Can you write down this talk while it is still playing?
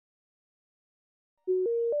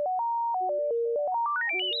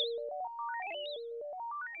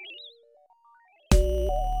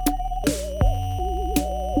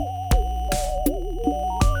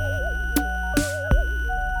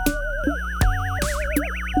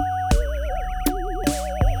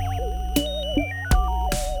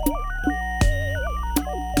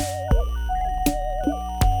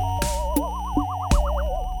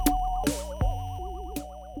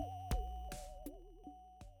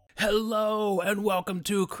Hello and welcome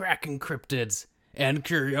to Cracking Cryptids and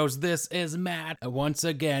Curios. This is Matt, once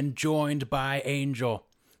again joined by Angel.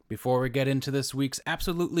 Before we get into this week's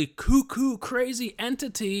absolutely cuckoo crazy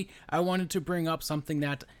entity, I wanted to bring up something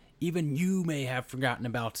that even you may have forgotten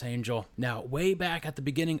about, Angel. Now, way back at the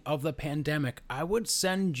beginning of the pandemic, I would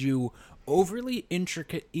send you overly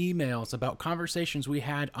intricate emails about conversations we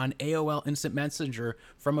had on AOL Instant Messenger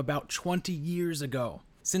from about 20 years ago.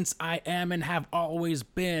 Since I am and have always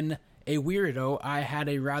been a weirdo, I had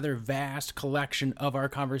a rather vast collection of our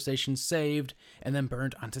conversations saved and then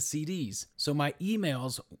burned onto CDs. So my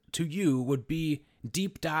emails to you would be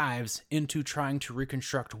deep dives into trying to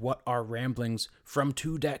reconstruct what our ramblings from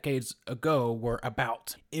 2 decades ago were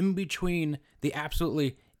about. In between the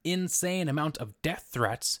absolutely insane amount of death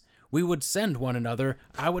threats we would send one another,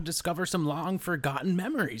 I would discover some long forgotten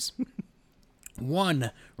memories.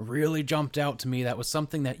 One really jumped out to me that was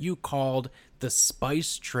something that you called the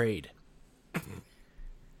spice trade.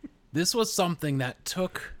 This was something that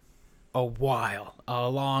took a while, a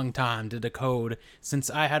long time to decode, since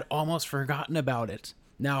I had almost forgotten about it.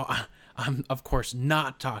 Now, I'm of course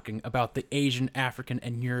not talking about the Asian, African,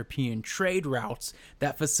 and European trade routes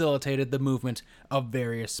that facilitated the movement of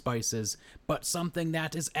various spices, but something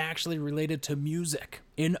that is actually related to music.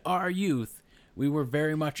 In our youth, we were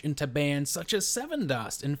very much into bands such as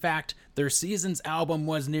Sevendust. In fact, their Seasons album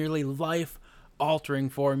was nearly life-altering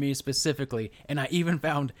for me specifically, and I even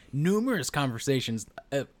found numerous conversations,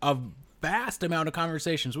 a vast amount of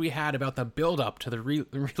conversations we had about the build-up to the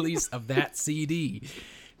release of that CD.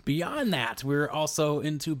 Beyond that, we were also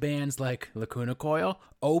into bands like Lacuna Coil,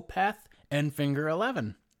 Opeth, and Finger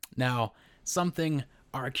Eleven. Now, something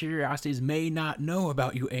our curiosities may not know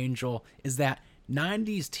about you, Angel, is that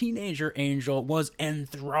 90s teenager Angel was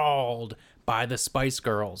enthralled by the Spice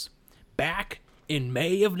Girls. Back in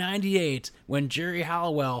May of 98, when Jerry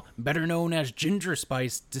Halliwell, better known as Ginger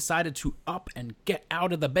Spice, decided to up and get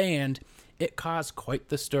out of the band, it caused quite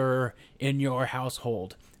the stir in your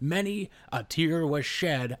household. Many a tear was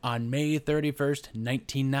shed on May 31st,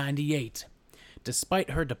 1998. Despite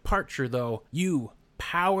her departure, though, you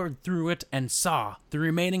powered through it and saw the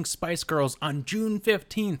remaining Spice Girls on June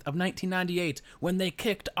 15th of 1998 when they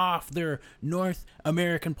kicked off their North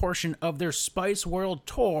American portion of their Spice World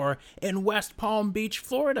Tour in West Palm Beach,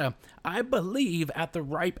 Florida, I believe at the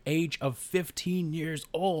ripe age of 15 years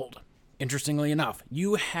old. Interestingly enough,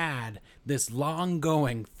 you had this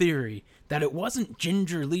long-going theory that it wasn't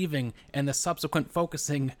Ginger leaving and the subsequent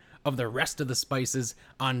focusing of the rest of the Spices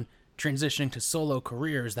on transitioning to solo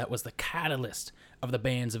careers that was the catalyst of the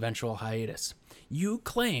band's eventual hiatus. You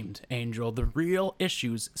claimed, Angel, the real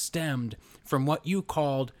issues stemmed from what you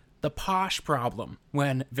called the posh problem,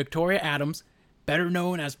 when Victoria Adams, better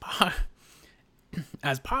known as Posh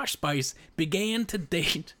Spice, began to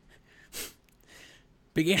date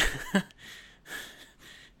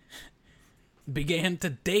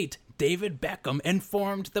David Beckham and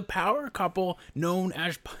formed the power couple known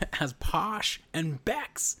as Posh and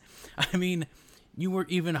Becks. I mean, you were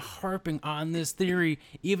even harping on this theory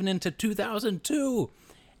even into 2002.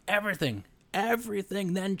 Everything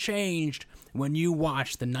then changed when you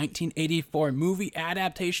watched the 1984 movie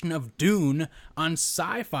adaptation of Dune on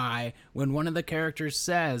Sci-Fi, when one of the characters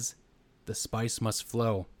says, "The spice must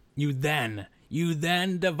flow." You then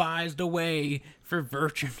devised a way for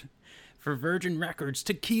Virgin Records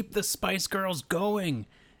to keep the Spice Girls going.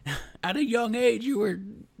 At a young age, you were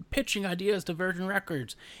pitching ideas to Virgin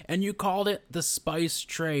Records, and you called it the Spice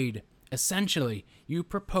Trade. Essentially, you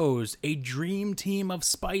proposed a dream team of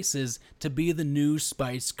spices to be the new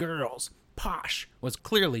Spice Girls. Posh was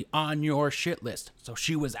clearly on your shit list, so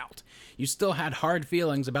she was out. You still had hard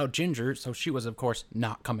feelings about Ginger, so she was, of course,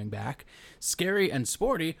 not coming back. Scary and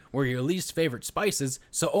Sporty were your least favorite spices,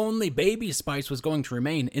 so only Baby Spice was going to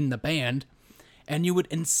remain in the band. And you would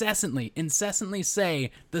incessantly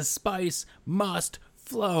say the spice must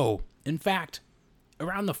flow. In fact,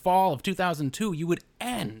 around the fall of 2002, you would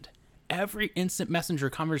end every Instant Messenger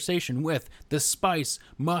conversation with "the spice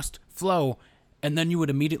must flow," and then you would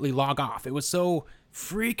immediately log off. It was so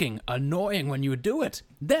freaking annoying when you would do it.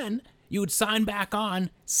 Then you would sign back on,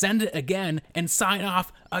 send it again, and sign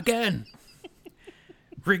off again.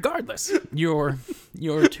 Regardless, your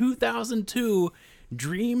 2002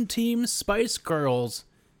 Dream Team Spice Girls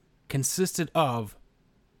consisted of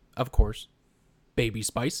course, Baby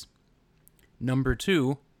Spice. Number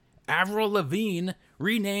 2, Avril Lavigne,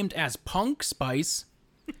 renamed as Punk Spice.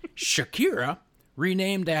 Shakira,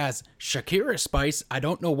 renamed as Shakira Spice. I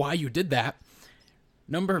don't know why you did that.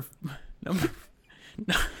 Number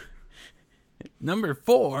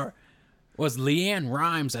 4 was Leanne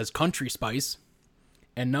Rimes as Country Spice.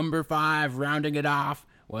 And number 5, rounding it off,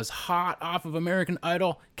 was hot off of American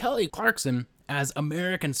Idol, Kelly Clarkson as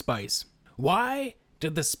American Spice. Why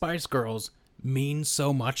did the Spice Girls mean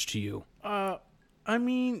so much to you? I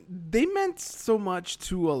mean, they meant so much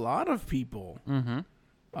to a lot of people.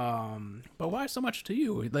 But why so much to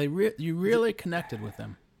you? You really connected with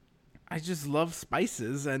them. I just love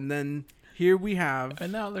spices, and then here we have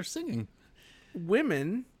And now they're singing.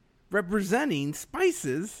 women representing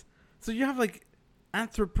spices. So you have like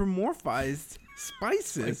anthropomorphized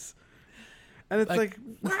spices, and it's like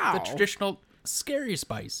wow, The traditional scary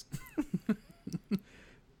spice.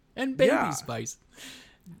 And baby Yeah. spice.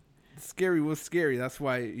 Scary was scary. That's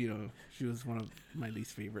why she was one of my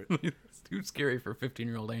least favorite. It's too scary for a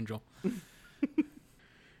 15-year-old Angel.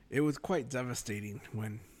 It was quite devastating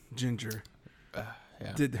when Ginger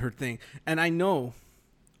Yeah. did her thing, and I know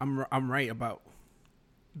I'm right about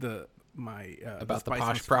my About the Spice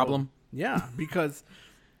posh Girls problem? quote. Yeah, because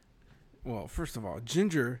well, first of all,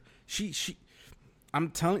 Ginger, she I'm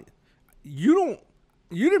telling you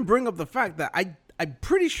didn't bring up the fact that I'm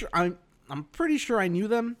pretty sure I knew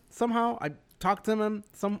them somehow. I talked to them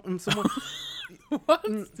someone. What?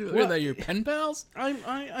 Are they your pen pals?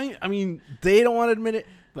 I mean, they don't want to admit it,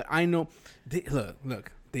 but I know. They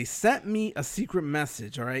look. They sent me a secret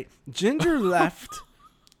message. All right, Ginger left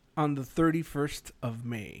on the 31st of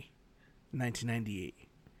May, 1998.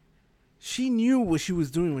 She knew what she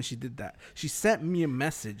was doing when she did that. She sent me a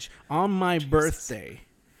message on my birthday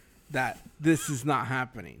that this is not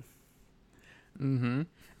happening. Mm-hmm.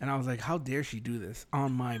 And I was like, how dare she do this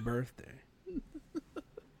on my birthday?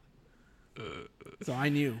 So I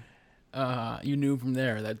knew. You knew from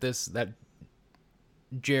there that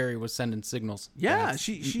Jerry was sending signals. Yeah, that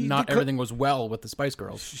she not everything was well with the Spice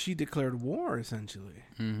Girls. She declared war, essentially.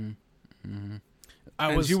 She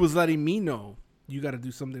She was letting me know, you got to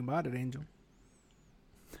do something about it, Angel.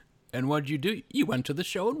 And what'd you do? You went to the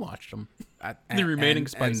show and watched them. The remaining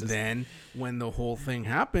spices. And then when the whole thing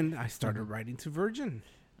happened, I started writing to Virgin.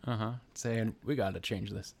 Saying, we got to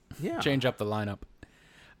change this. Yeah. Change up the lineup.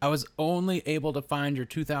 I was only able to find your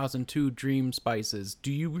 2002 Dream Spices.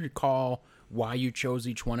 Do you recall why you chose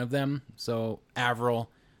each one of them? So, Avril,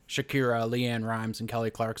 Shakira, Leanne Rimes, and Kelly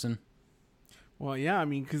Clarkson. Well, yeah, I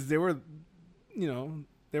mean, because they were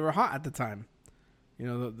hot at the time.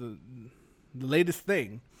 The latest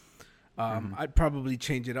thing. I'd probably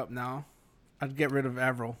change it up now. I'd get rid of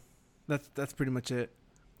Avril. That's pretty much it.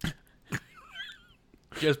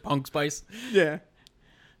 Just Punk Spice? Yeah.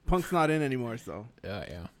 Punk's not in anymore, so.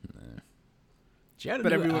 Yeah. She had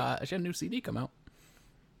a new CD come out.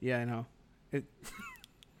 Yeah, I know.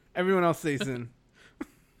 Everyone else stays in.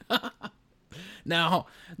 Now,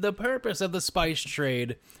 the purpose of the Spice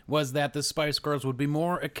Trade was that the Spice Girls would be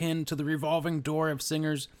more akin to the revolving door of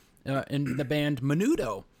singers in the band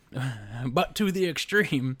Menudo, but to the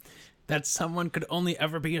extreme that someone could only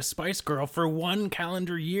ever be a Spice Girl for one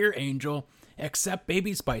calendar year, Angel, except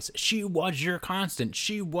Baby Spice. She was your constant.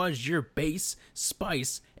 She was your base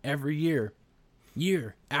spice every year.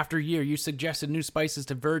 Year after year, you suggested new spices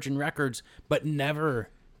to Virgin Records, but never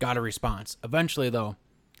got a response. Eventually, though,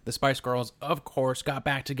 the Spice Girls, of course, got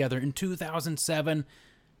back together in 2007,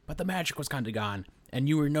 but the magic was kind of gone, and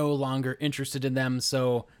you were no longer interested in them,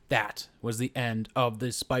 so that was the end of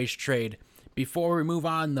the Spice Trade. Before we move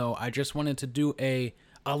on, though, I just wanted to do a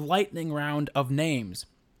lightning round of names.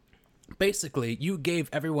 Basically, you gave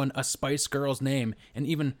everyone a Spice Girls name, and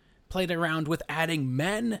even played around with adding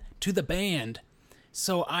men to the band.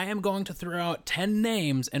 So I am going to throw out 10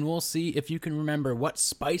 names, and we'll see if you can remember what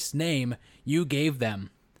Spice name you gave them.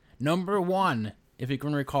 Number 1, if you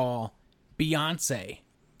can recall, Beyonce.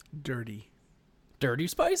 Dirty. Dirty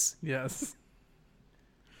Spice? Yes.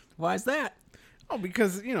 Why is that? Oh,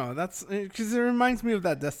 because, that's... Because it reminds me of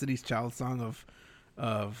that Destiny's Child song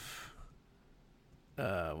of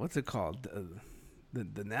what's it called?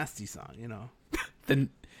 The Nasty song,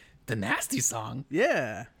 The Nasty song?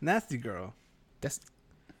 Yeah, Nasty Girl.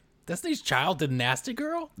 Destiny's Child did Nasty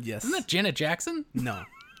Girl? Yes. Isn't that Janet Jackson? No.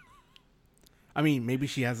 I mean, maybe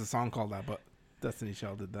she has a song called that, but Destiny's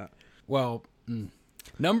Child did that. Well,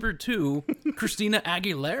 number 2, Christina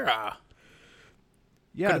Aguilera.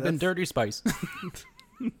 Yeah, Could have been Dirty Spice.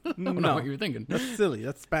 I don't know what you were thinking. That's silly.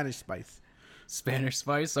 That's Spanish Spice. Spanish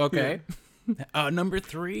Spice, okay. Yeah. Number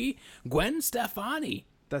 3, Gwen Stefani.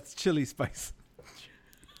 That's Chili Spice.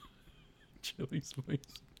 Chili Spice.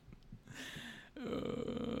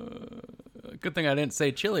 Good thing I didn't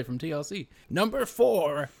say Chili from TLC. Number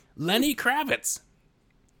 4, Lenny Kravitz.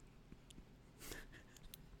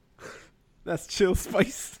 That's Chill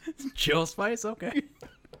Spice. Chill Spice, okay.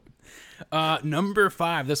 Number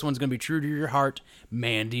 5. This one's gonna be true to your heart.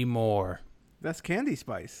 Mandy Moore. That's Candy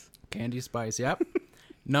Spice. Candy Spice. Yep.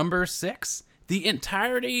 Number 6. The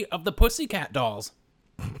entirety of the Pussycat Dolls.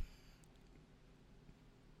 I'm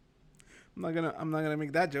not gonna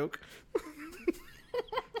make that joke.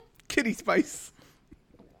 Kitty Spice.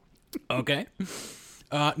 Okay.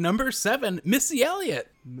 Number 7. Missy Elliott.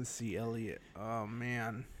 Missy Elliott. Oh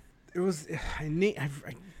man, it was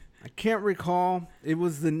I can't recall. It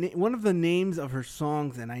was one of the names of her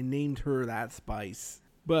songs, and I named her that Spice.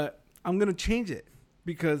 But I'm gonna change it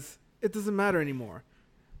because it doesn't matter anymore.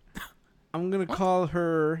 I'm gonna call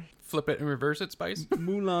her Flip it and reverse it, Spice.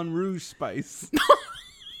 Moulin Rouge Spice.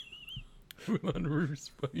 Moulin Rouge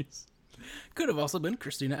Spice. Could have also been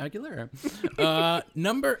Christina Aguilera.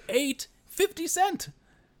 Number 8. 50 Cent.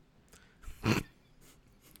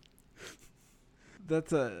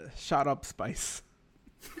 That's a shot up Spice.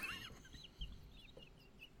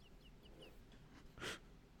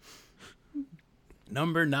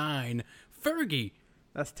 Number 9. Fergie.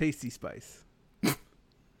 That's Tasty Spice.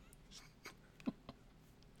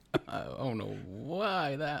 I don't know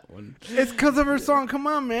why that one. It's because of her song. Come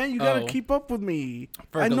on, man. You gotta Oh. keep up with me.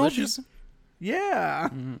 Fergalicious. Yeah.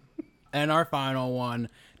 And our final one.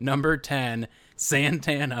 Number 10.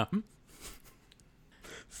 Santana.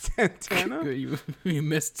 Santana? You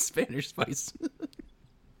missed Spanish Spice.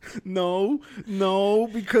 No,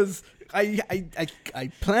 because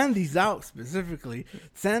I planned these out specifically.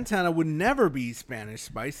 Santana would never be Spanish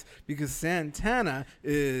Spice because Santana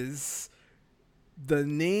is the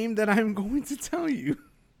name that I'm going to tell you.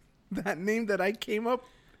 That name that I came up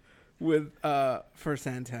with for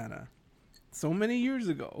Santana so many years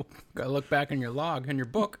ago. Gotta look back in your log, in your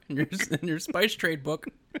book, in your spice trade book.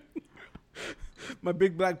 My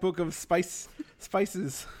big black book of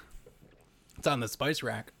spices. It's on the spice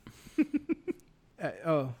rack.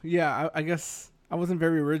 Oh yeah, I guess I wasn't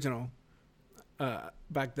very original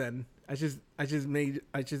back then. I just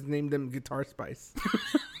named them Guitar Spice.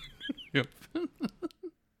 Yep.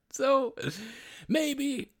 So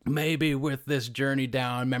maybe with this journey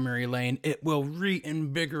down memory lane, it will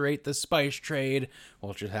reinvigorate the spice trade.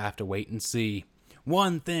 We'll just have to wait and see.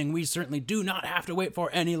 One thing we certainly do not have to wait for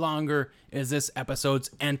any longer is this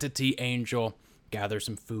episode's entity angel. Gather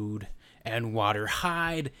some food and water.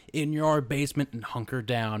 Hide in your basement and hunker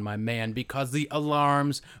down, my man, because the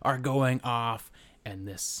alarms are going off. And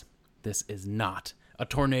this is not a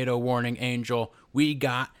tornado warning, Angel. We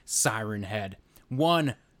got Siren Head.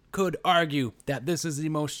 One could argue that this is the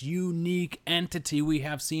most unique entity we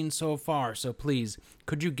have seen so far. So please,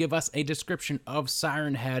 could you give us a description of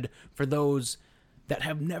Siren Head for those that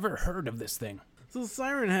have never heard of this thing? So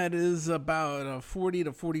Siren Head is about 40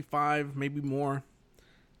 to 45, maybe more,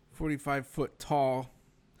 45 foot tall,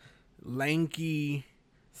 lanky,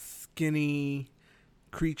 skinny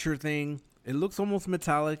creature thing. It looks almost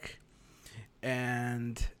metallic,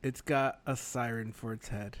 and it's got a siren for its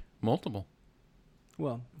head. Multiple.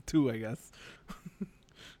 Well, 2, I guess.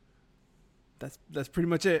 That's pretty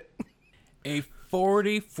much it. A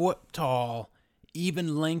 40-foot tall, even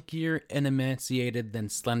lankier and emaciated than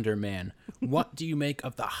Slender Man. What do you make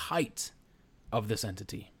of the height of this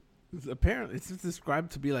entity? Apparently, it's just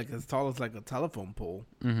described to be like as tall as like a telephone pole.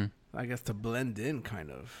 Mm-hmm. I guess to blend in, kind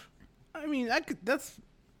of. I mean, it's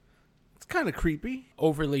kind of creepy.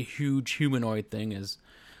 Overly huge humanoid thing is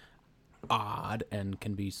odd and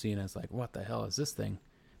can be seen as like, what the hell is this thing?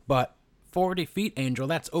 But 40 feet, Angel,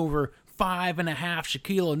 that's over 5.5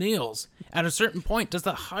 Shaquille O'Neals. At a certain point, does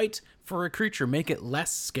the height for a creature make it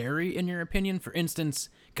less scary, in your opinion? For instance,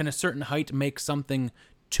 can a certain height make something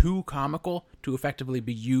too comical to effectively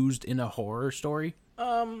be used in a horror story?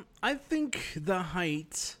 I think the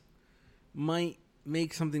height might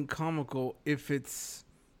make something comical if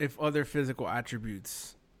other physical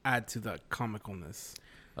attributes add to the comicalness.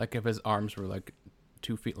 Like if his arms were like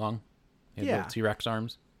 2 feet long? He had Yeah. little T-Rex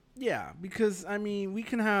arms? Yeah, because I mean, we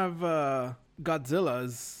can have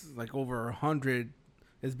Godzilla's like over 100.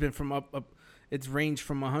 It's been from up. It's ranged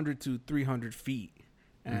from 100 to 300 feet,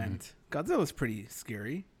 and Godzilla's pretty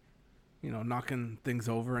scary. You know, knocking things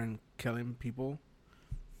over and killing people.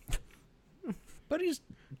 But he's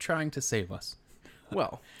trying to save us.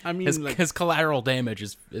 Well, I mean, His collateral damage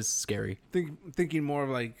is scary. thinking more of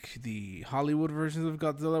like the Hollywood versions of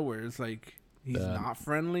Godzilla, where it's like he's not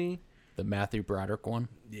friendly. The Matthew Broderick one.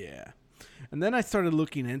 Yeah. And then I started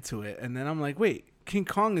looking into it, and then I'm like, wait, King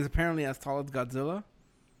Kong is apparently as tall as Godzilla?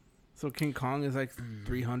 So King Kong is like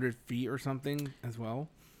 300 feet or something as well?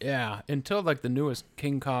 Yeah, until like the newest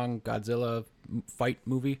King Kong Godzilla fight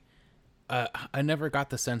movie, I never got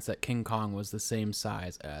the sense that King Kong was the same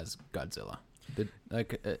size as Godzilla.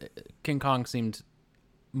 King Kong seemed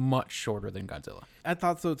much shorter than Godzilla. I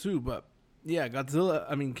thought so too, but yeah,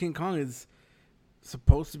 King Kong is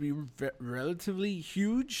supposed to be relatively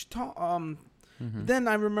huge. Then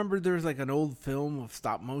I remember there's like an old film of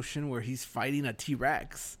stop motion where he's fighting a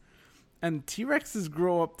T-Rex, and T-Rexes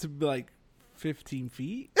grow up to be like 15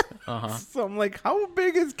 feet. So I'm like, how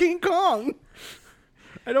big is King Kong?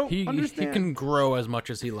 I don't understand. He can grow as much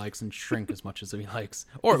as he likes and shrink as much as he likes.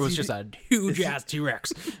 Or it was just a huge-ass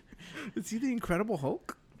T-Rex. Is he the Incredible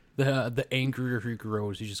Hulk? The angrier he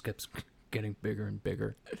grows, he just keeps getting bigger and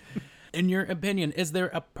bigger. In your opinion, is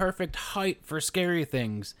there a perfect height for scary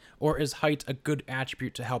things? Or is height a good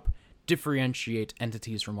attribute to help differentiate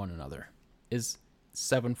entities from one another? Is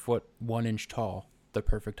 7 foot 1 inch tall the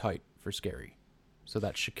perfect height for scary? So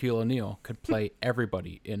that Shaquille O'Neal could play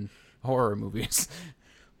everybody in horror movies.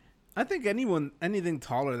 I think anything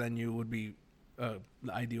taller than you would be the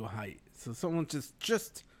ideal height. So someone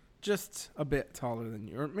just a bit taller than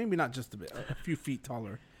you, or maybe not just a bit, a few feet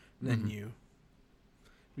taller than you.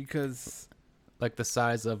 Because like the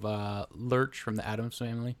size of Lurch from the Addams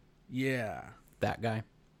Family. Yeah. That guy.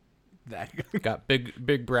 That guy. Got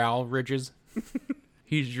big brow ridges.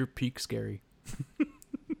 He's your peak scary.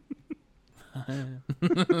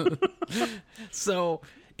 So,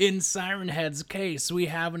 in Siren Head's case, we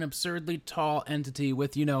have an absurdly tall entity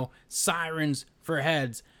with, sirens for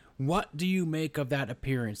heads. What do you make of that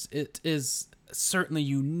appearance? It is certainly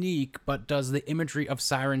unique, but does the imagery of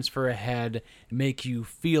sirens for a head make you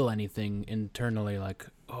feel anything internally like,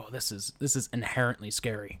 oh, this is inherently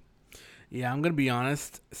scary? Yeah, I'm going to be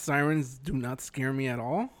honest. Sirens do not scare me at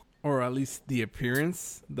all, or at least the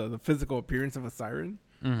appearance, the physical appearance of a siren.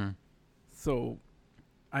 Mm-hmm. So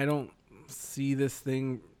I don't see this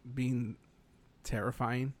thing being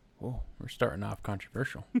terrifying. Oh, we're starting off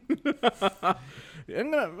controversial. I'm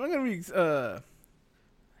gonna be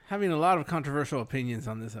having a lot of controversial opinions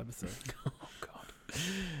on this episode. Oh God.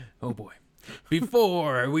 Oh boy.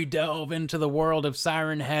 Before we delve into the world of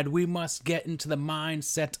Siren Head, we must get into the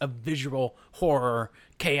mindset of visual horror,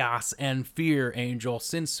 chaos, and fear, Angel.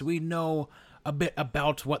 Since we know a bit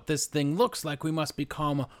about what this thing looks like, we must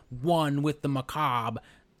become one with the macabre.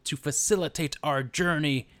 To facilitate our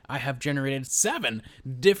journey, I have generated 7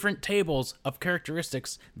 different tables of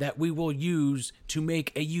characteristics that we will use to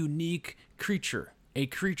make a unique creature, a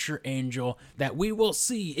creature angel that we will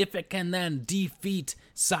see if it can then defeat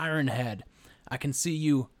Siren Head. I can see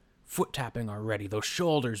you foot tapping already, those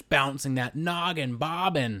shoulders bouncing, that noggin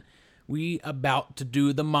bobbing. We about to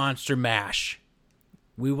do the monster mash.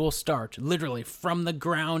 We will start literally from the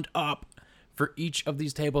ground up. For each of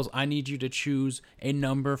these tables, I need you to choose a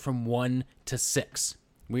number from 1 to 6.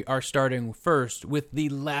 We are starting first with the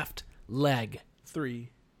left leg.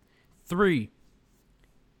 3. 3.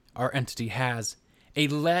 Our entity has a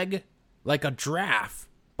leg like a giraffe,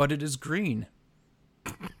 but it is green.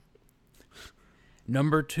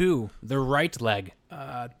 Number 2, the right leg.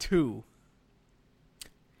 2.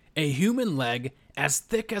 A human leg as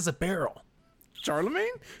thick as a barrel.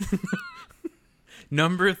 Charlemagne?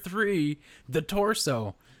 Number 3, the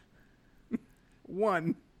torso.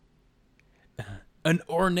 1. An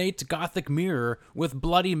ornate Gothic mirror with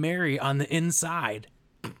Bloody Mary on the inside.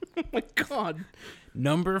 Oh my God.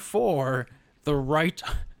 Number 4, the right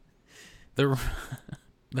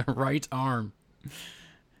arm.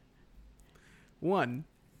 1.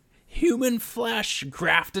 Human flesh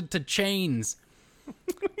grafted to chains.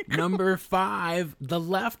 Number 5, the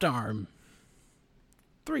left arm.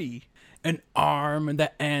 3. An arm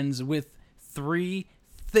that ends with 3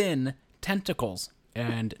 thin tentacles.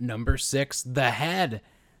 And number 6, the head.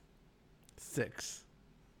 6.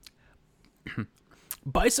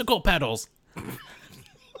 Bicycle pedals.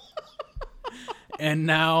 And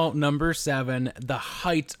now number 7, the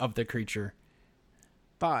height of the creature.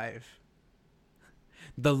 5.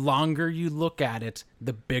 The longer you look at it,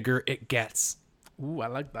 the bigger it gets. Ooh, I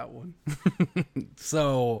like that one.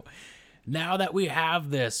 So, now that we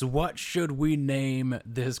have this, what should we name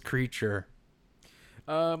this creature?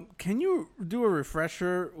 Can you do a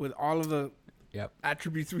refresher with all of the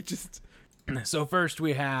attributes we just... So first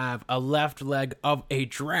we have a left leg of a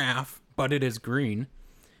giraffe, but it is green.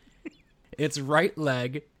 Its right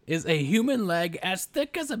leg is a human leg as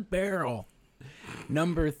thick as a barrel.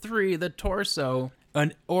 Number 3, the torso,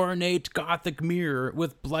 an ornate Gothic mirror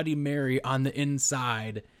with Bloody Mary on the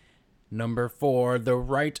inside. Number 4, the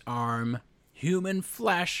right arm, human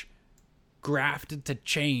flesh grafted to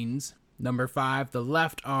chains. Number 5, the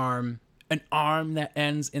left arm, an arm that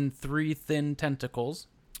ends in 3 thin tentacles.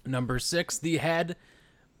 Number 6, the head,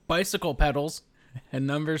 bicycle pedals. And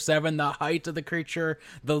number 7, the height of the creature.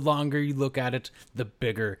 The longer you look at it, the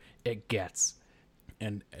bigger it gets.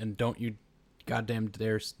 And don't you goddamn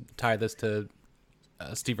dare tie this to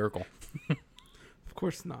Steve Urkel. Of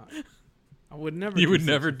course not. I would never. You would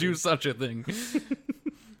never do such a thing.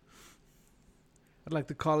 I'd like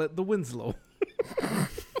to call it the Winslow.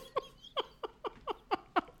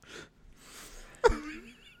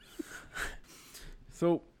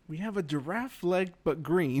 So we have a giraffe leg, but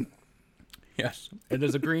green. Yes, it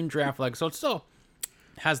is a green giraffe leg, so it still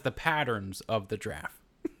has the patterns of the giraffe.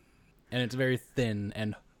 And it's very thin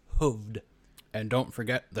and hooved. And don't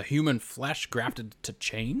forget the human flesh grafted to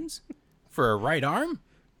chains for a right arm.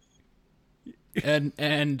 And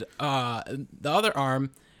the other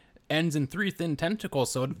arm ends in 3 thin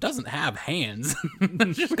tentacles, so it doesn't have hands.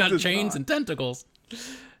 It's just got chains and tentacles.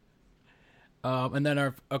 And then,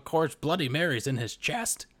 of course, Bloody Mary's in his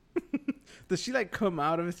chest. Does she like come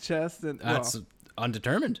out of his chest? And That's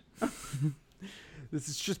undetermined. This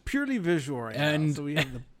is just purely visual right And now. So we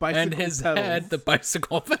have the bicycle and his pedals. head, the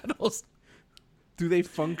bicycle pedals. Do they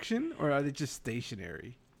function or are they just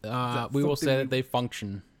stationary? We will say that they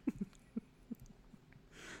function.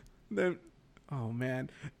 Then, oh man,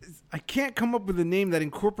 I can't come up with a name that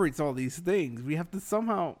incorporates all these things. We have to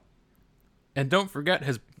somehow. And don't forget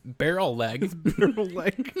his barrel leg. Barrel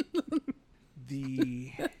leg.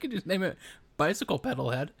 The. I could just name it bicycle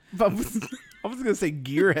pedal head. I was gonna say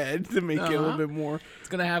gearhead to make it a little bit more. It's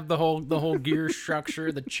gonna have the whole gear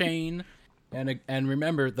structure, the chain, and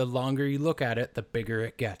remember, the longer you look at it, the bigger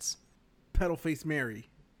it gets. Pedal face Mary.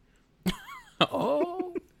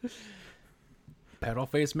 Oh, pedal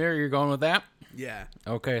face Mary, you're going with that? Yeah.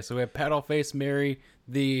 Okay, so we have pedal face Mary.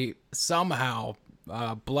 The somehow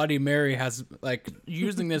Bloody Mary has like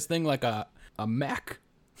using this thing like a mech,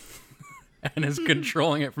 and is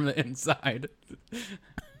controlling it from the inside.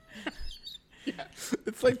 Yeah.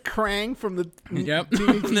 It's like Krang from the Yep.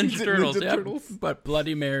 Teenage Ninja Turtles. Yep. Turtles. But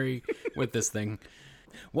Bloody Mary with this thing.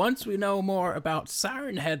 Once we know more about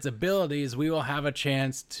Siren Head's abilities, we will have a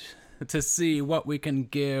chance to see what we can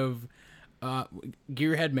give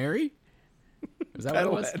Gearhead Mary. Is that what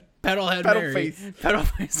it was? Pedalhead Mary.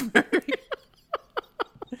 Pedalface Mary.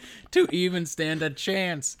 To even stand a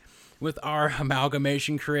chance with our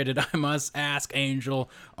amalgamation created, I must ask, Angel,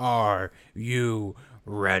 are you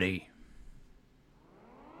ready?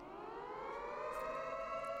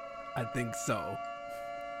 I think so.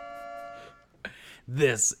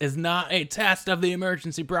 This is not a test of the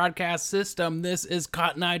emergency broadcast system. This is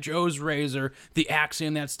Cotton Eye Joe's razor, the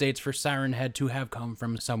axiom that states for Siren Head to have come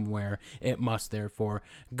from somewhere. It must therefore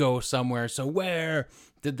go somewhere. So where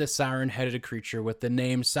did the siren-headed creature with the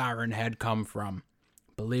name Siren Head come from?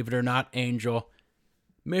 Believe it or not, Angel,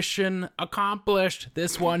 mission accomplished.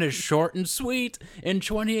 This one is short and sweet. In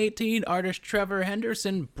 2018, artist Trevor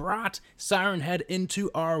Henderson brought Siren Head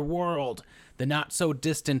into our world. The not so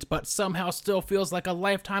distant, but somehow still feels like a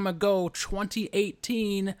lifetime ago,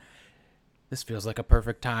 2018. This feels like a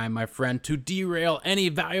perfect time, my friend, to derail any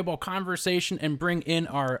valuable conversation and bring in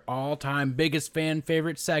our all-time biggest fan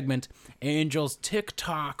favorite segment, Angel's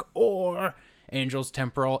TikTok, or Angel's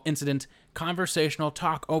Temporal Incident Conversational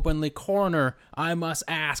Talk Openly Corner. I must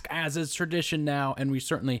ask, as is tradition now, and we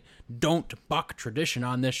certainly don't buck tradition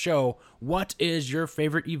on this show, what is your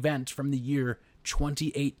favorite event from the year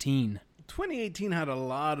 2018? 2018 had a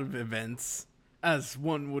lot of events, as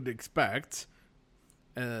one would expect,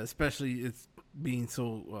 especially it's being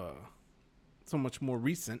so much more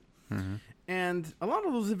recent. Mm-hmm. And a lot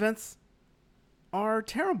of those events are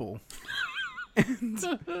terrible.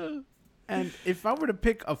 And if I were to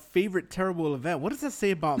pick a favorite terrible event, what does that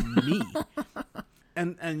say about me?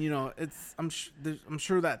 And you know, I'm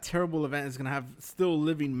sure that terrible event is gonna have still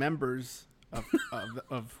living members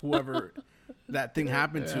of whoever that thing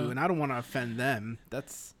happened to, and I don't want to offend them.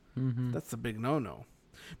 That's a big no-no.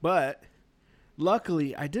 But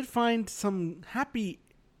luckily, I did find some happy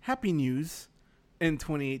news in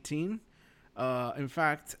 2018. In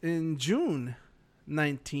fact, in June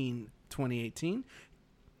 2018,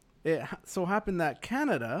 it so happened that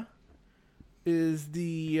Canada is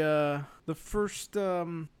the first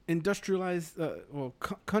industrialized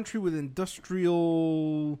country with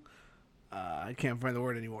industrial. I can't find the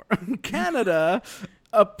word anymore. Canada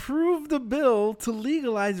approved a bill to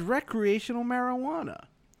legalize recreational marijuana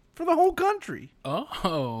for the whole country.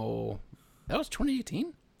 Oh, that was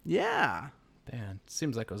 2018? Yeah. Man,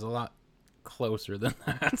 seems like it was a lot closer than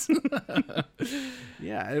that.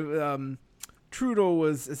 Yeah. Trudeau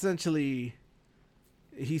was essentially,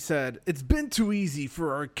 he said, it's been too easy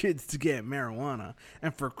for our kids to get marijuana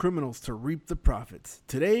and for criminals to reap the profits.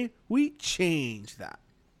 Today, we change that.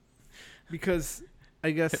 because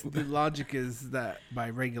I guess the logic is that by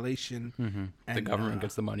regulation, and, The government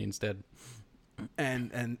gets the money instead.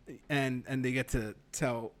 and they get to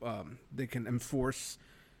tell, they can enforce,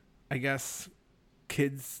 I guess,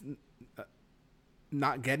 kids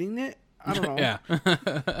not getting it. I don't know. Yeah.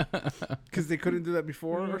 Because they couldn't do that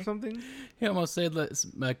before or something. He almost said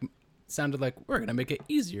sounded like we're gonna make it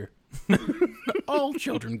easier. All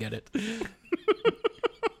children get it.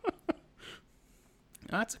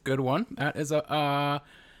 That's a good one. That is a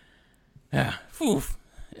yeah. Oof.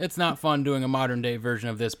 It's not fun doing a modern day version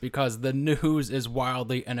of this because the news is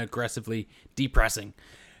wildly and aggressively depressing.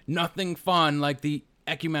 Nothing fun like the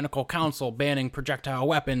Ecumenical Council banning projectile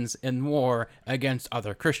weapons in war against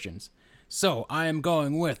other Christians. So I am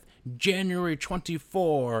going with January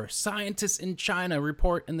 24. Scientists in China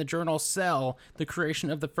report in the journal Cell the creation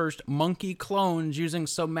of the first monkey clones using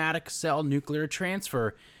somatic cell nuclear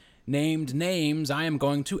transfer. Named names I am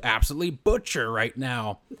going to absolutely butcher right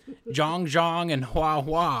now. Zhong and Hua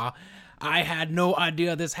Hua. I had no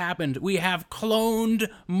idea this happened. We have cloned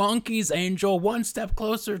monkeys, Angel, one step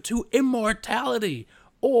closer to immortality.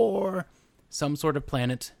 Or some sort of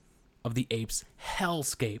Planet of the Apes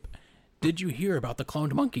hellscape. Did you hear about the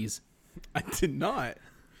cloned monkeys? I did not.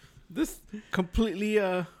 This completely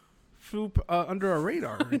flew under our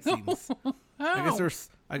radar, it seems.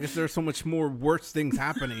 I guess there's so much more worse things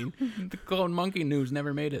happening. The cloned monkey news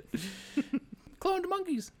never made it. Cloned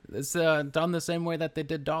monkeys. It's done the same way that they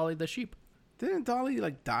did Dolly the sheep. Didn't Dolly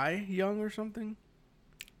die young or something?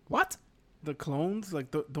 What? The clones,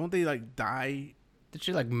 don't they die? Did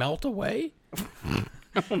she melt away?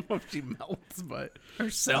 I don't know if she melts, but her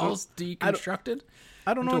cells deconstructed.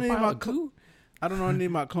 I don't know anything about goo. I don't know anything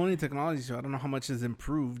about cloning technology, so I don't know how much is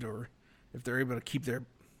improved or if they're able to keep their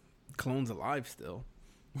clones alive still.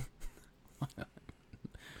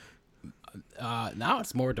 Now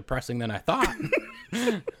it's more depressing than I thought.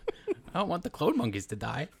 I don't want the clone monkeys to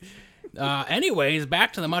die. Anyways,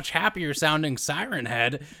 back to the much happier sounding Siren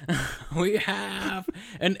Head. We have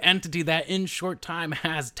an entity that in short time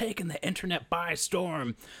has taken the internet by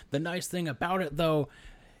storm. The nice thing about it, though,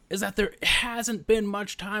 is that there hasn't been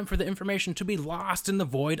much time for the information to be lost in the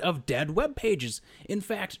void of dead web pages. In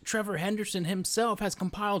fact, Trevor Henderson himself has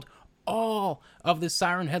compiled all of the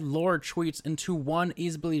Siren Head lore tweets into one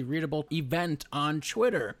easily readable event on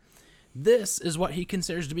Twitter. This is what he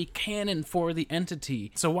considers to be canon for the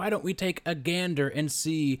entity. So why don't we take a gander and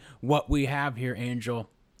see what we have here, Angel?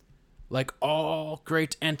 Like all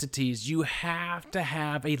great entities, you have to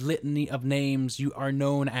have a litany of names you are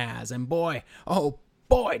known as. And boy, oh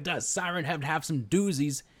boy, does Siren Head have some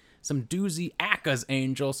doozies. Some doozy ACCAs,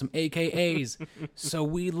 Angel, some AKAs. So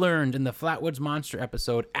we learned in the Flatwoods Monster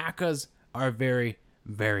episode, ACCAs are very,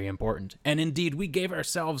 very important. And indeed, we gave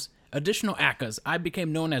ourselves additional ACCAs. I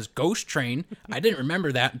became known as Ghost Train. I didn't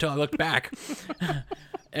remember that until I looked back.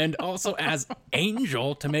 And also as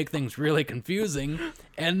Angel to make things really confusing.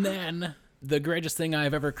 And then the greatest thing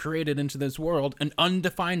I've ever created into this world, an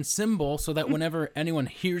undefined symbol, so that whenever anyone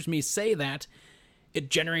hears me say that, it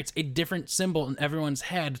generates a different symbol in everyone's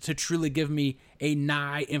head to truly give me a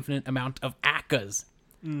nigh infinite amount of ACCAs.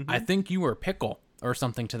 Mm-hmm. I think you were Pickle or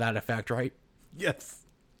something to that effect, right? Yes.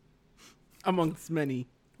 Amongst many.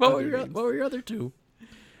 What were your other two?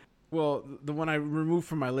 Well, the one I removed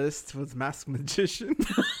from my list was Masked Magician.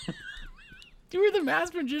 You were the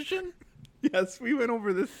Masked Magician? Yes, we went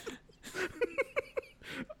over this.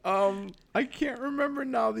 I can't remember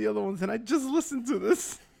now the other ones, and I just listened to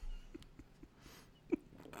this.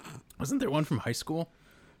 Wasn't there one from high school?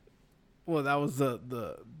 Well, that was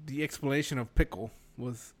the explanation of Pickle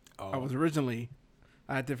was. Oh.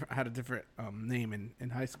 I had a different name in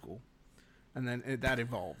high school, and then that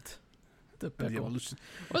evolved. The Pickle. The evolution.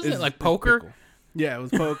 Wasn't it like Poker? Pickle. Yeah, it was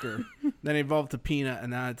Poker. Then it evolved to Peanut, and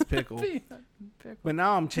now it's Pickle. Pickle. But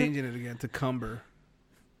now I'm changing it again to Cumber.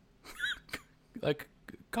 Like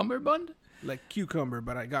Cumberbund? Like Cucumber,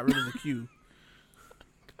 but I got rid of the Q.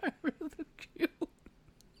 Got rid of the Q.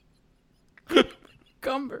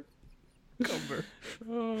 Cumber.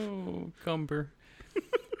 Oh, Cumber.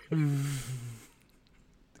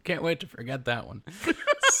 Can't wait to forget that one.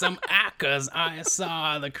 Some ACCAs I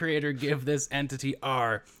saw the creator give this entity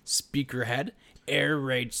are Speaker Head, Air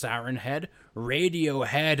Raid Siren Head, Radio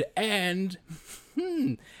Head, and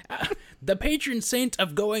the patron saint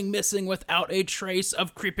of going missing without a trace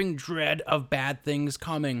of creeping dread of bad things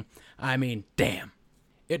coming. I mean, damn.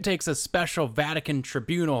 It takes a special Vatican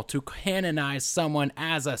tribunal to canonize someone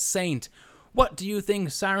as a saint. What do you think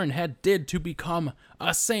Siren Head did to become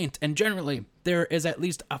a saint? And generally, there is at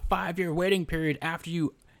least a 5-year waiting period after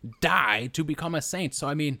you die to become a saint. So,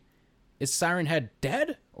 I mean, is Siren Head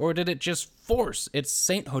dead? Or did it just force its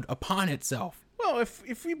sainthood upon itself? Well,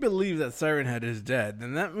 if we believe that Siren Head is dead,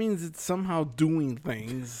 then that means it's somehow doing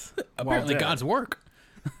things. Apparently while dead. God's work.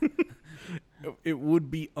 It would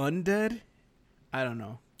be undead? I don't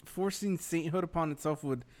know. Forcing sainthood upon itself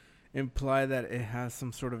would imply that it has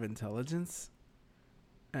some sort of intelligence.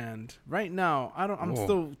 And right now, I'm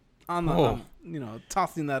still on the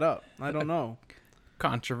tossing that up. I don't know.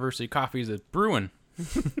 Controversy coffees is brewing.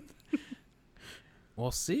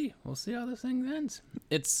 We'll see how this thing ends.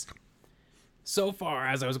 It's so far,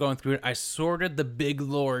 as I was going through it, I sorted the big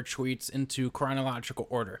lore tweets into chronological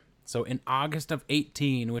order. So in August of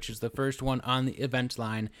 18, which is the first one on the event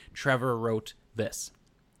line, Trevor wrote this.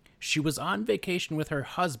 She was on vacation with her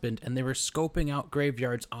husband and they were scoping out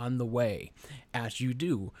graveyards on the way, as you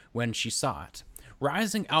do when she saw it.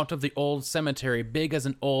 Rising out of the old cemetery, big as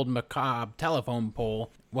an old macabre telephone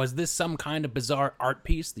pole, was this some kind of bizarre art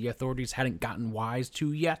piece the authorities hadn't gotten wise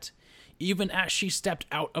to yet? Even as she stepped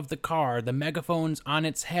out of the car, the megaphones on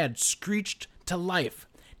its head screeched to life.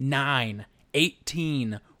 9,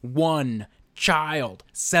 18, 1, child,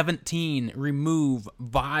 17, remove,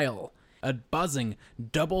 vile. A buzzing,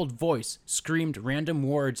 doubled voice screamed random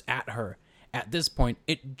words at her. At this point,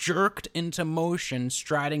 it jerked into motion,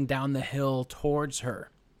 striding down the hill towards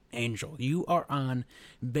her. Angel, you are on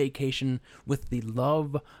vacation with the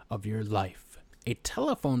love of your life. A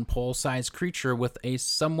telephone pole-sized creature with a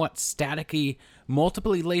somewhat staticky,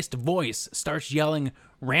 multiply laced voice starts yelling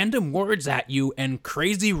random words at you and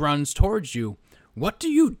crazy runs towards you. What do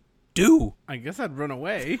you do? I guess I'd run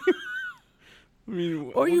away. I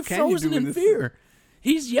mean, or you frozen in fear.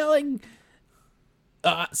 He's yelling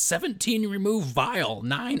 17 remove vile,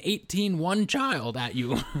 9, 18, 1 child at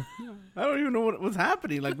you. I don't even know what's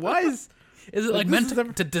happening. Like, why is it like meant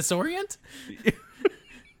to disorient?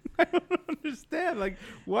 I don't understand. Like,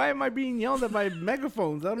 why am I being yelled at by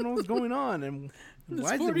megaphones? I don't know what's going on. And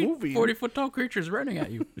why is it moving? 40-foot tall creatures running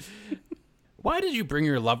at you. Why did you bring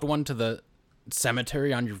your loved one to the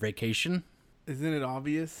cemetery on your vacation? Isn't it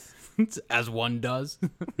obvious? As one does.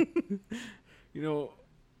 You know,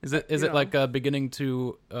 is it like beginning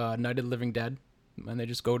to Night of the Living Dead, and they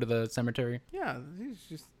just go to the cemetery? Yeah, it's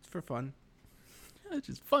just for fun. It's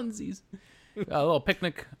just funsies. A little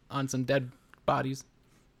picnic on some dead bodies.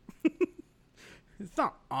 It's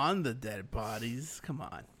not on the dead bodies. Come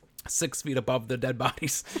on. 6 feet above the dead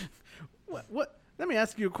bodies. What? Let me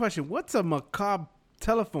ask you a question. What's a macabre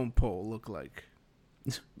telephone pole look like?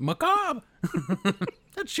 Macabre.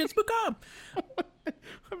 That shit's macabre.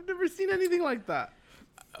 I've never seen anything like that.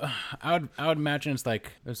 I would imagine it's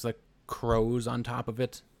like there's like crows on top of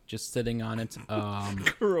it, just sitting on it.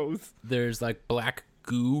 Crows. There's like black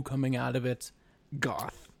goo coming out of it.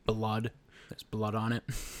 Goth. Blood. There's blood on it.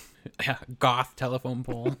 Goth telephone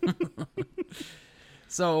pole.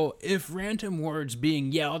 So if random words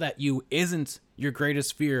being yelled at you isn't your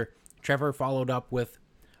greatest fear, Trevor followed up with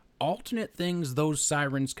alternate things those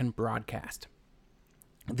sirens can broadcast.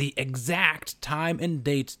 The exact time and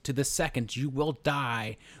date to the second you will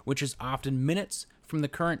die, which is often minutes from the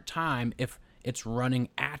current time if it's running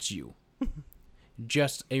at you.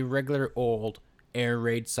 Just a regular old air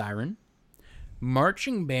raid siren,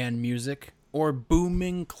 marching band music, or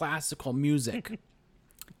booming classical music.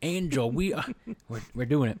 Angel, we're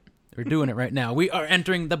doing it. We're doing it right now. We are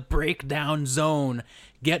entering the breakdown zone.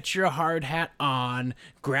 Get your hard hat on,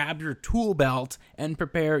 grab your tool belt, and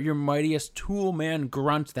prepare your mightiest tool man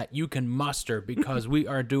grunt that you can muster, because we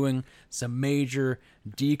are doing some major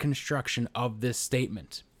deconstruction of this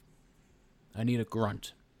statement. I need a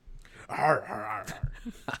grunt.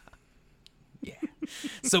 Yeah.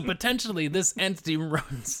 So potentially this entity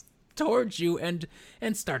runs towards you and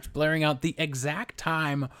starts blaring out the exact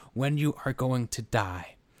time when you are going to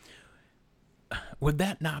die. Would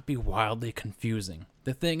that not be wildly confusing?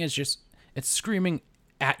 The thing is just, it's screaming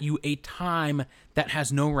at you a time that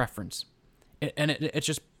has no reference. It's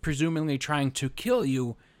just presumably trying to kill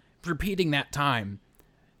you, repeating that time.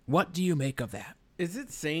 What do you make of that? Is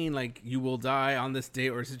it saying, like, you will die on this date,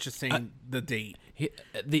 or is it just saying the date?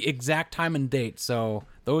 The exact time and date. So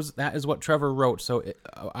that is what Trevor wrote. So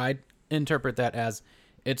I interpret that as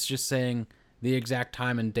it's just saying the exact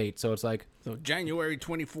time and date. So it's like... So January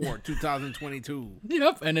 24, 2022.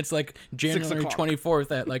 Yep, and it's like January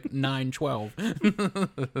 24th at like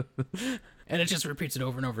 9:12. And it just repeats it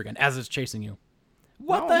over and over again as it's chasing you.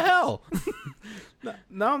 What the hell?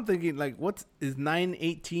 Now I'm thinking, like, is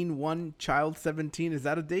 9/18 1 child 17? Is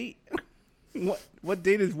that a date? What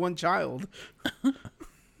date is one child?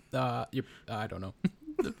 I don't know.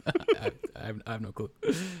 I have no clue.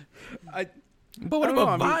 But what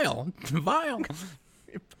about Vile? Vile.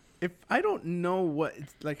 if I don't know what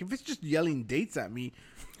it's like, if it's just yelling dates at me,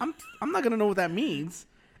 I'm not gonna know what that means,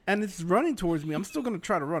 and it's running towards me. I'm still gonna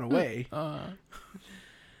try to run away.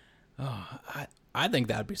 I think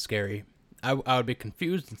that'd be scary. I would be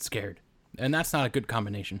confused and scared, and that's not a good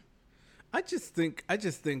combination. I just think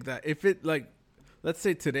that if it, like, let's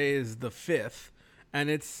say today is the 5th, and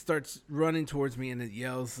it starts running towards me and it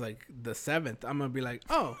yells like the 7th, I'm gonna be like,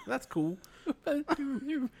 oh, that's cool.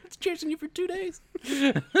 It's chasing you for 2 days.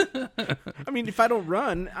 I mean, if I don't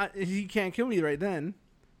run, he can't kill me right then.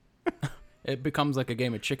 It becomes like a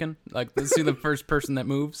game of chicken. Like, let's see the first person that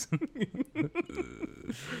moves.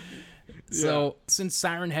 So, since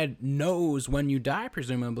Siren Head knows when you die,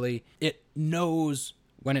 presumably, it knows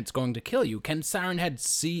when it's going to kill you. Can Siren Head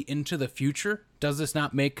see into the future? Does this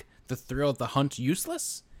not make the thrill of the hunt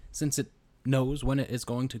useless, since it knows when it is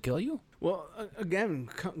going to kill you? Well, again,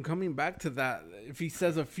 coming back to that, if he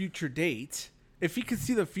says a future date, if he can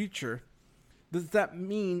see the future, does that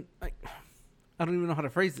mean, like, I don't even know how to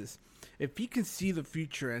phrase this. If he can see the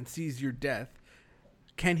future and sees your death,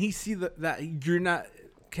 can he see that you're not?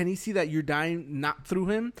 Can he see that you're dying not through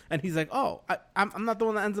him? And he's like, oh, I'm not the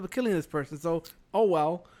one that ends up killing this person. So, oh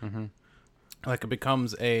well. Mm-hmm. Like, it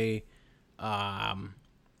becomes a,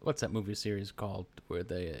 what's that movie series called where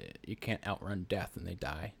you can't outrun death and they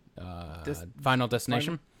die? Final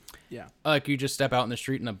Destination. Yeah. Like, you just step out in the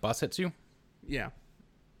street and a bus hits you. Yeah.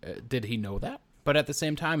 Did he know that? But at the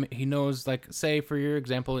same time, he knows, like, say, for your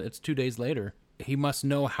example, it's 2 days later. He must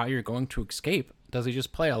know how you're going to escape. Does he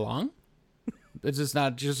just play along? It's just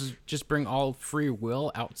not just bring all free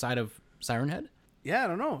will outside of Siren Head? Yeah, I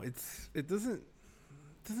don't know. It doesn't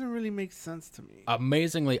really make sense to me.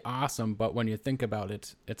 Amazingly awesome, but when you think about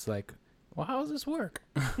it, it's like, well, how does this work?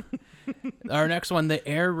 Our next one, the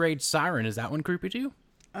air raid siren. Is that one creepy to you?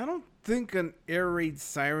 I don't think an air raid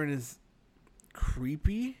siren is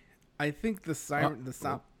creepy. I think the siren, the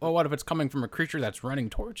sound. Well, what if it's coming from a creature that's running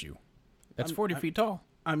towards you? That's 40 feet tall.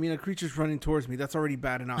 I mean, a creature's running towards me. That's already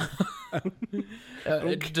bad enough.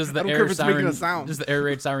 Does the air siren? Does the air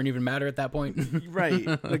raid siren even matter at that point? Right.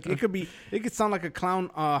 Like, it could sound like a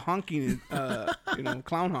clown honking,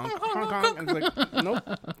 clown honk. Honk, honk. And it's like, nope,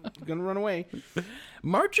 I'm gonna run away.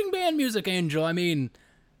 Marching band music, Angel. I mean,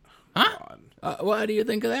 huh? What do you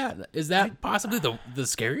think of that? Is that possibly the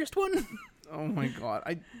scariest one? Oh my god,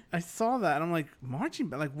 I saw that and I'm like, marching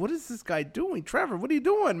band. Like, what is this guy doing? Trevor, what are you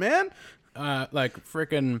doing, man? Like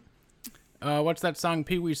frickin', what's that song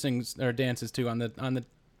Pee Wee sings or dances to on the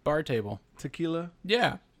bar table? Tequila.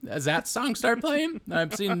 Yeah, as that song start playing,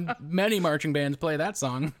 I've seen many marching bands play that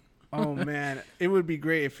song. Oh man, it would be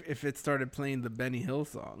great if it started playing the Benny Hill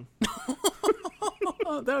song.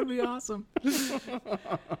 That would be awesome.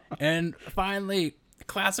 And finally,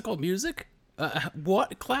 classical music.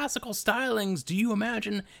 What classical stylings do you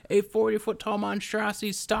imagine a 40-foot tall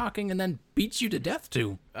monstrosity stalking and then beats you to death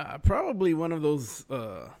to? Probably one of those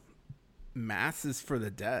masses for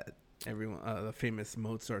the dead. Everyone, the famous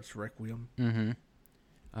Mozart's Requiem. Mm-hmm.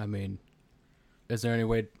 I mean, is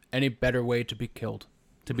there any better way to be killed,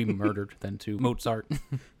 to be murdered than to Mozart?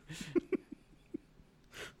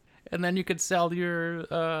 And then you could sell your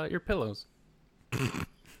pillows.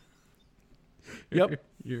 Yep.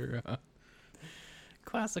 Your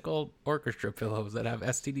classical orchestra pillows that have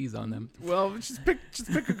STDs on them. Well, just pick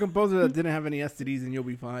a composer that didn't have any STDs and you'll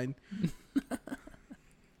be fine.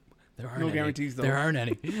 There aren't no any. guarantees, though. There aren't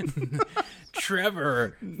any.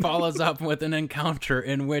 Trevor follows up with an encounter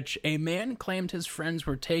in which a man claimed his friends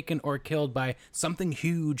were taken or killed by something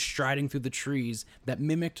huge striding through the trees that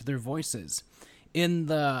mimicked their voices. In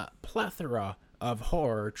the plethora of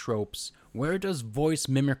horror tropes, where does voice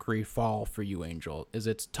mimicry fall for you, Angel? Is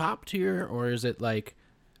it top tier or is it like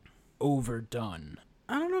overdone?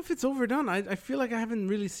 I don't know if it's overdone. I feel like I haven't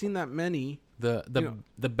really seen that many. The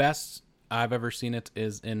best I've ever seen it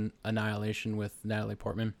is in Annihilation with Natalie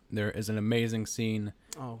Portman. There is an amazing scene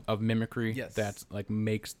of mimicry that like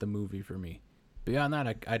makes the movie for me. Beyond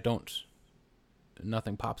that, I don't.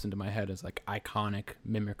 Nothing pops into my head as like iconic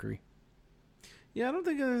mimicry. Yeah, I don't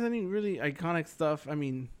think there's any really iconic stuff. I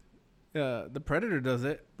mean, the Predator does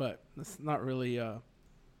it, but it's not really.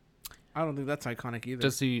 I don't think that's iconic either.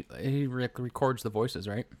 Does he records the voices,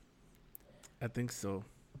 right? I think so.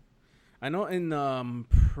 I know in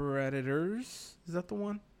Predators, is that the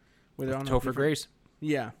one where they're on Topher Grace?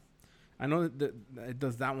 Yeah, I know that it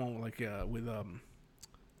does that one like with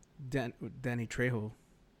Danny Trejo,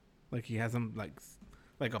 like he has him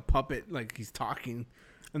like a puppet, like he's talking,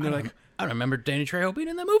 and they're like, I don't remember Danny Trejo being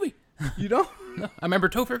in that movie. You know? No, I remember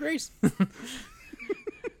Topher Grace.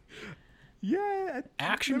 Yeah,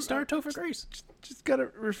 action star Topher Grace. Just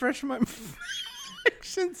gotta refresh my.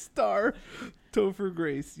 action star Topher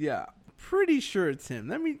Grace. Yeah, pretty sure it's him.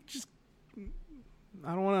 Let me just.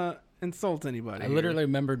 I don't want to insult anybody. I literally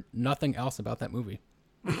remember nothing else about that movie.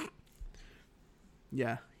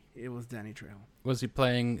 Yeah, it was Danny Trejo. Was he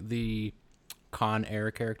playing the Con Air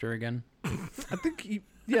character again? I think he.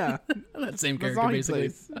 Yeah, That same that's character, all he basically.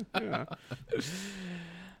 plays.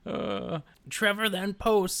 Yeah. Trevor then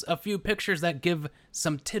posts a few pictures that give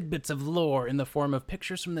some tidbits of lore in the form of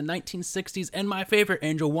pictures from the 1960s and my favorite,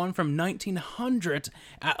 Angel, one from 1900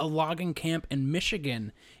 at a logging camp in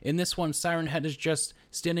Michigan. In this one, Siren Head is just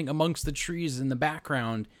standing amongst the trees in the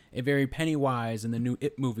background, a very Pennywise in the new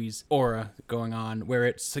It movies aura going on, where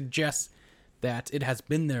it suggests that it has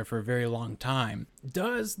been there for a very long time.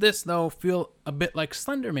 Does this, though, feel a bit like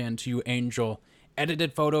Slender Man to you, Angel?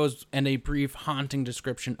 Edited photos and a brief haunting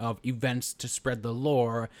description of events to spread the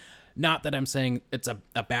lore. Not that I'm saying it's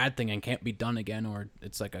a bad thing and can't be done again, or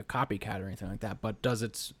it's like a copycat or anything like that, but does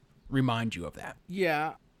it remind you of that?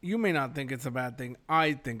 Yeah, you may not think it's a bad thing.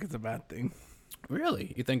 I think it's a bad thing.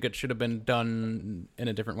 Really? You think it should have been done in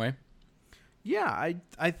a different way? Yeah,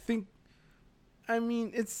 I think. I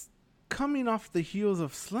mean, it's coming off the heels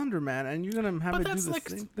of Slender Man, and you're gonna have But it do that's the like,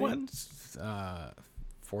 same thing. what,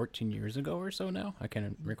 14 years ago or so now? I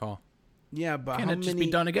can't recall. Yeah, but Can it just be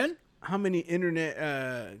done again? how many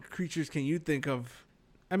internet creatures can you think of?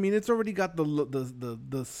 I mean, it's already got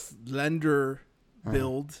the Slender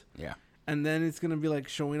build, Yeah. and then it's gonna be like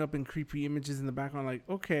showing up in creepy images in the background. Like,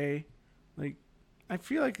 okay, like I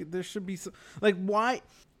feel like there should be some, like why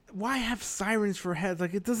have sirens for heads?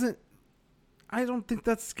 Like it doesn't. I don't think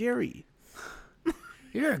that's scary.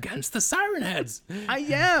 You're against the Siren Heads. I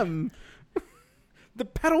am. The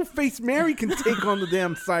pedal-faced Mary can take on the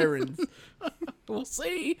damn sirens. We'll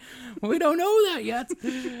see. We don't know that yet.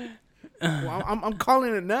 Well, I'm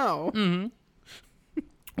calling it now.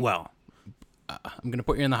 Well, I'm going to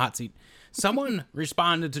put you in the hot seat. Someone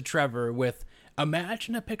responded to Trevor with,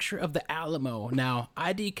 imagine a picture of the Alamo. Now,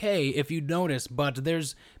 IDK, if you notice, but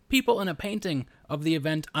there's people in a painting of the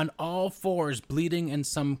event on all fours, bleeding and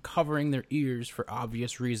some covering their ears for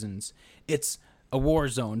obvious reasons. It's a war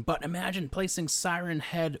zone, but imagine placing Siren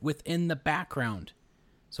Head within the background.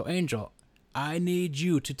 So, Angel, I need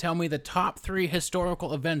you to tell me the top 3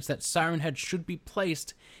 historical events that Siren Head should be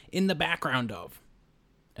placed in the background of.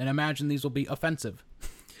 And imagine these will be offensive.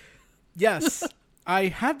 Yes, I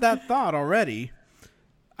had that thought already.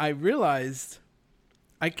 I realized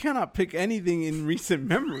I cannot pick anything in recent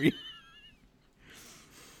memory.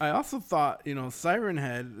 I also thought, Siren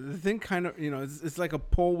Head, the thing kind of, it's like a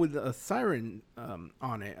pole with a siren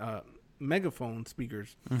on it, megaphone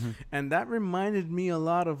speakers. And that reminded me a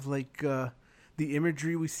lot of like the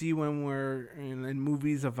imagery we see when we're in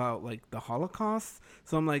movies about like the Holocaust.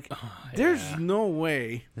 So I'm like, there's no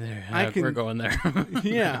way We're going there.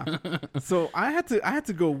 Yeah. So I had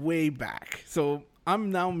to go way back. So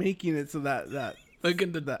I'm now making it so that Look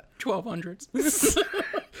into that 1200s.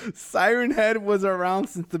 Siren Head was around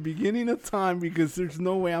since the beginning of time, because there's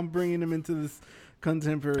no way I'm bringing him into this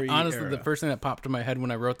contemporary Honestly, era. the first thing that popped in my head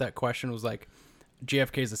when I wrote that question was like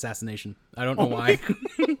JFK's assassination. I don't know why.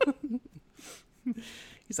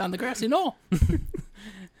 He's on the grassy knoll.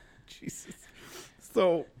 Jesus.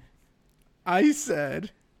 So I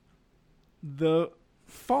said the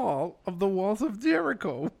fall of the walls of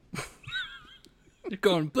Jericho. You're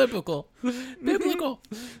going biblical. Biblical.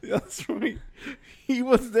 That's right. He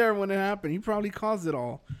was there when it happened. He probably caused it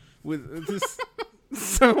all with just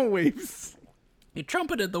sound waves. He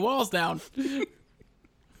trumpeted the walls down.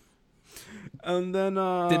 And then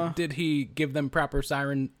Did he give them proper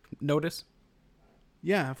siren notice?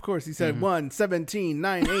 yeah, of course. He said 1, 17,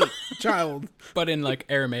 9, 8, child. But in like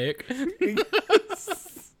Aramaic.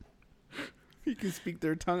 He can speak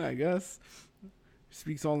their tongue, I guess. He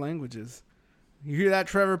speaks all languages. You hear that,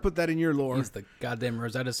 Trevor? Put that in your lore. He's the goddamn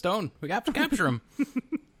Rosetta Stone. We have to capture him.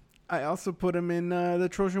 I also put him in the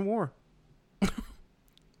Trojan War.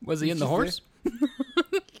 Was he in the horse?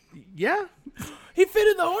 Yeah, He fit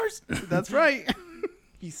in the horse. that's right.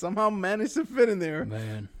 He somehow managed to fit in there.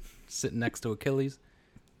 Man, sitting next to Achilles.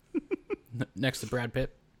 Next to Brad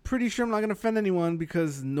Pitt. Pretty sure I'm not going to offend anyone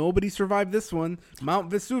because nobody survived this one. Mount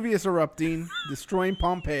Vesuvius erupting, destroying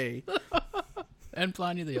Pompeii. And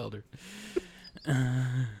Pliny the Elder.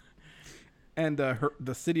 And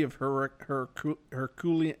the city of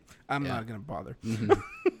Herculean. I'm not going to bother.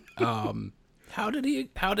 How did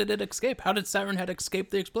it escape? How did Siren Head escape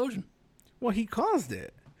the explosion? Well, he caused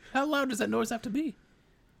it. How loud does that noise have to be?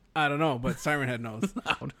 I don't know, but Siren Head knows.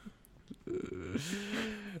 Loud.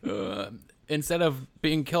 Instead of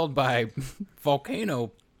being killed by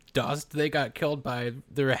volcano dust. They got killed by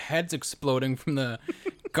their heads exploding from the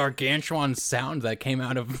gargantuan sound that came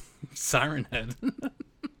out of Siren Head.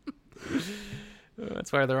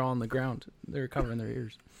 That's why they're all on the ground. They're covering their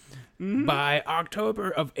ears. Mm-hmm. By October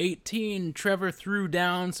of 18, Trevor threw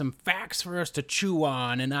down some facts for us to chew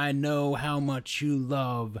on, and I know how much you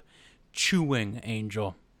love chewing,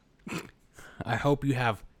 Angel. I hope you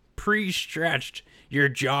have pre-stretched your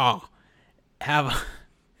jaw, have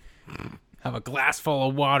a glass full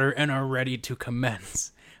of water, and are ready to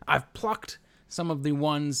commence. I've plucked some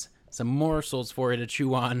morsels for you to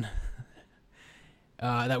chew on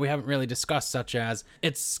that we haven't really discussed, such as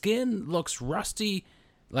its skin looks rusty,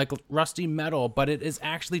 like rusty metal, but it is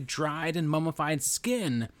actually dried and mummified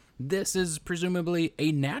skin. This is presumably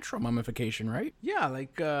a natural mummification, right? Yeah,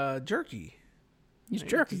 like jerky. He's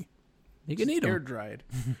jerky. You can eat him. Air dried.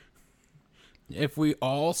 If we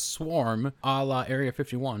all swarm, a la Area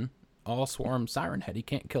 51, all swarm Siren Head, he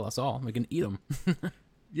can't kill us all. We can eat him.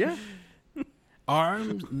 Yeah.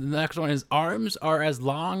 Arms. The next one is arms are as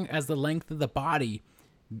long as the length of the body.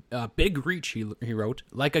 Big reach, he wrote,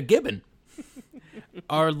 like a gibbon.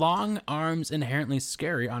 Are long arms inherently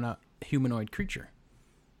scary on a humanoid creature?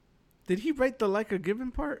 Did he write the like a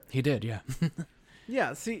gibbon part? He did, yeah.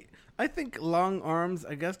 Yeah, see, I think long arms,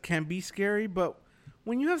 I guess, can be scary, but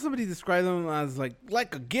when you have somebody describe them as like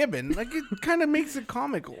a gibbon, like it kind of makes it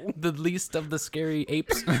comical. The least of the scary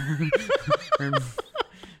apes.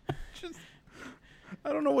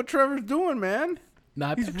 I don't know what Trevor's doing, man.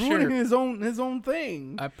 He's ruining his own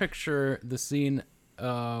thing. I picture the scene,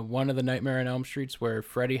 one of the Nightmare on Elm Streets, where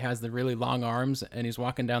Freddy has the really long arms and he's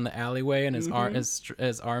walking down the alleyway and his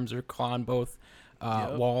arms are clawing both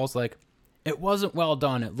walls. Like, it wasn't well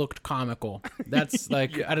done. It looked comical. That's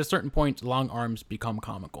like at a certain point, long arms become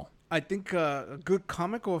comical. I think a good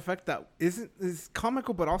comical effect that is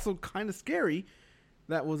comical but also kind of scary,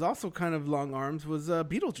 that was also kind of long arms, was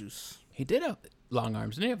Beetlejuice. He did have long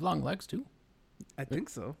arms, and he have long legs too. I think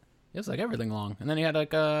so. It was like everything long, and then he had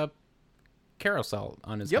like a carousel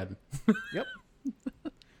on his head. Yep.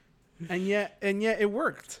 And yet it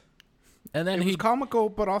worked. And then it was comical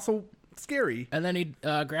but also scary. And then he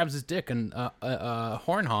grabs his dick and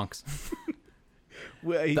horn honks.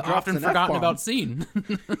 Well, the often forgotten about scene.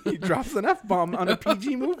 He drops an F-bomb on a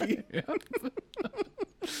PG movie.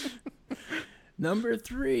 Number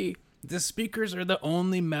 3. The speakers are the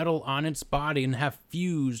only metal on its body and have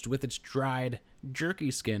fused with its dried jerky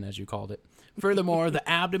skin, as you called it. Furthermore, the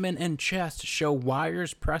abdomen and chest show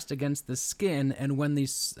wires pressed against the skin, and when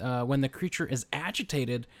the creature is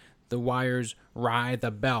agitated, the wires writhe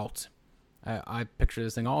about. I picture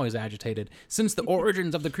this thing always agitated. Since the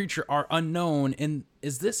origins of the creature are unknown,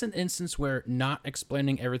 is this an instance where not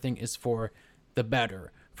explaining everything is for the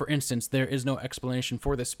better? For instance, there is no explanation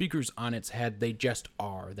for the speakers on its head. They just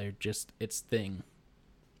are. They're just its thing.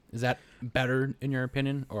 Is that better in your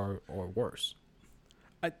opinion, or worse?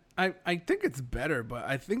 I think it's better, but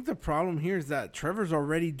I think the problem here is that Trevor's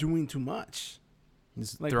already doing too much.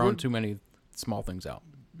 He's throwing too many small things out.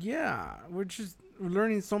 Yeah, we're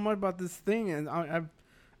learning so much about this thing, and I've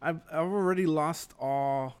already lost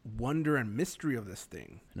all wonder and mystery of this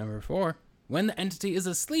thing. Number 4. When the entity is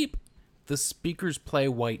asleep, the speakers play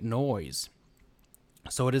white noise.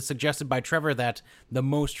 So it is suggested by Trevor that the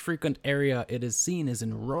most frequent area it is seen is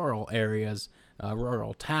in rural areas,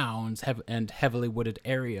 rural towns, and heavily wooded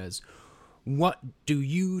areas. What do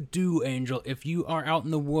you do, Angel, if you are out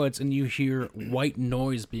in the woods and you hear white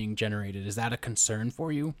noise being generated? Is that a concern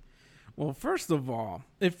for you? Well, first of all,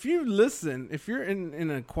 if you're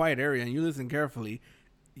in a quiet area and you listen carefully,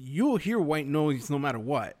 you'll hear white noise no matter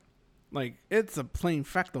what. Like, it's a plain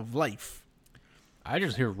fact of life. I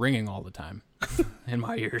just hear ringing all the time in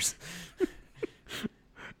my ears.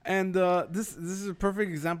 And this is a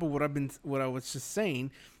perfect example of what I was just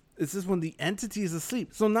saying. This is when the entity is asleep.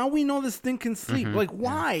 So now we know this thing can sleep. Mm-hmm. Like,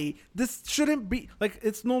 why? Yeah. This shouldn't be like,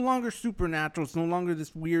 it's no longer supernatural. It's no longer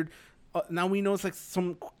this weird. Now we know it's like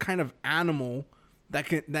some kind of animal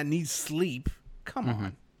that needs sleep. Come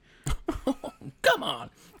on. Come on.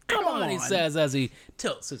 Come on, he says as he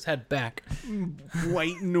tilts his head back.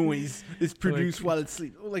 White noise is produced while it's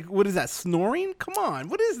sleeping. Like, what is that, snoring? Come on,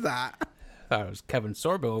 what is that? I thought it was Kevin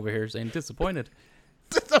Sorbo over here saying disappointed.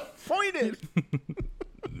 Disappointed!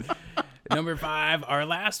 Number 5, our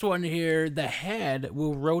last one here. The head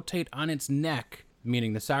will rotate on its neck,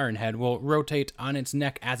 meaning the Siren Head will rotate on its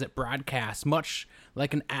neck as it broadcasts, much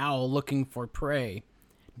like an owl looking for prey.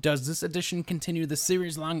 Does this edition continue the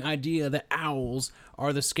series-long idea that owls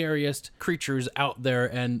are the scariest creatures out there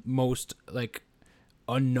and most, like,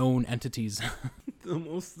 unknown entities? The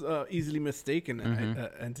most easily mistaken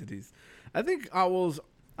entities. I think owls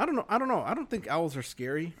I don't know. I don't know. I don't think owls are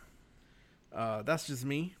scary. That's just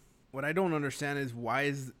me. What I don't understand is why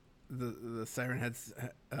is the siren head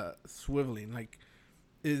swiveling? Like,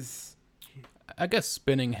 is I guess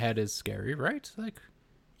spinning head is scary, right? Like,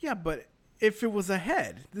 yeah, but if it was a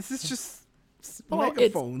head, this is just well,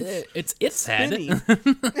 megaphones. It's head. spinning.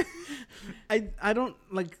 I don't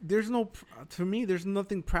like. There's no to me. There's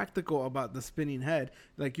nothing practical about the spinning head.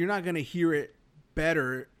 Like, you're not gonna hear it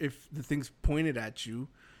better if the thing's pointed at you.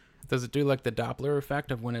 Does it do like the Doppler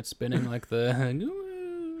effect of when it's spinning, like the?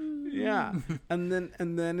 Yeah, and then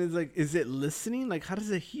it's like, is it listening? Like, how does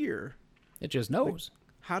it hear? It just knows.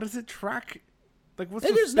 How does it track? Like, what's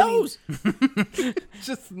It the just spinning- knows. It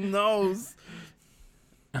just knows.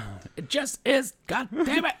 It just is. God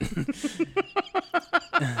damn it.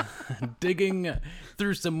 Digging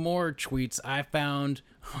through some more tweets, I found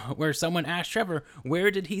where someone asked Trevor,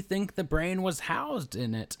 where did he think the brain was housed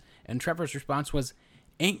in it? And Trevor's response was,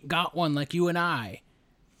 ain't got one like you and I.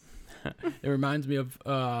 It reminds me of,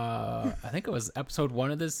 I think it was episode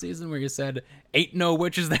 1 of this season where you said, ain't no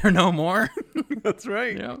witches there no more. That's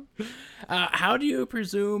right. You know? How do you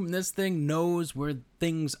presume this thing knows where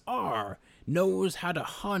things are, knows how to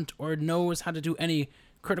hunt, or knows how to do any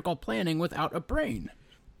critical planning without a brain?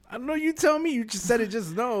 I don't know. You tell me. You just said it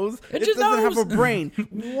just knows. It doesn't just knows. have a brain.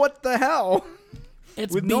 What the hell?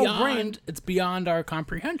 It's With beyond, no brain. It's beyond our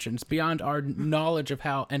comprehension. It's beyond our knowledge of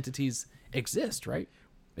how entities exist, right?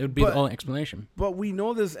 It would be the only explanation. But we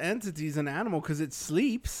know this entity is an animal because it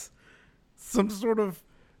sleeps. Some sort of,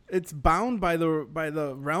 it's bound by the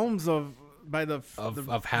realms of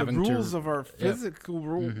Of having the rules to, of our physical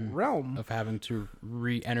realm. of having to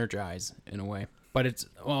re-energize in a way. But it's,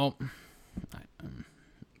 well,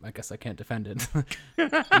 I guess I can't defend it.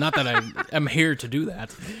 Not that I am here to do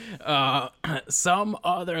that. Some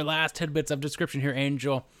other last tidbits of description here,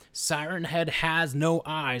 Angel. Siren Head has no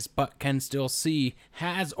eyes but can still see,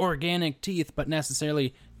 has organic teeth but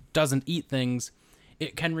necessarily doesn't eat things.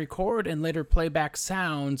 It can record and later play back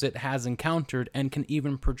sounds it has encountered and can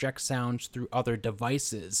even project sounds through other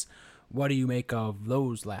devices. What do you make of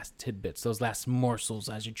those last tidbits, those last morsels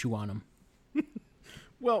as you chew on them?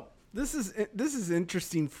 Well, this is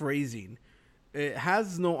interesting phrasing. It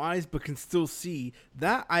has no eyes but can still see.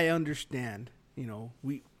 That I understand. You know,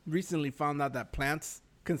 we recently found out that plants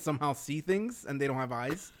can somehow see things and they don't have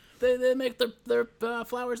eyes. They make their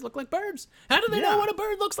flowers look like birds. How do they know what a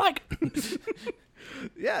bird looks like?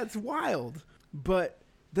 Yeah, it's wild. But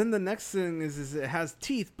then the next thing is it has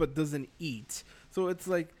teeth but doesn't eat. So it's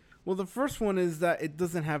like, well, the first one is that it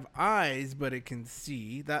doesn't have eyes but it can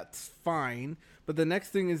see. That's fine. But the next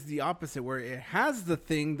thing is the opposite, where it has the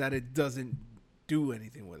thing that it doesn't do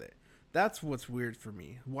anything with it. That's what's weird for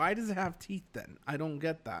me. Why does it have teeth then? I don't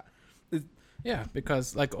get that. Yeah,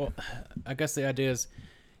 because like I guess the idea is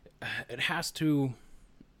it has to,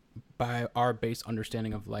 by our base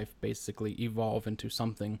understanding of life, basically evolve into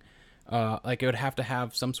something. Like it would have to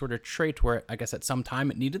have some sort of trait where I guess at some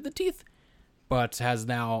time it needed the teeth, but has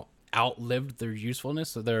now outlived their usefulness.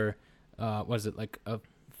 So they're what is it like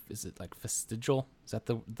is it like vestigial? Is that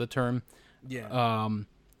the term? Yeah.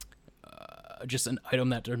 Just an item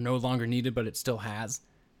that are no longer needed, but it still has.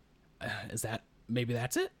 Is that maybe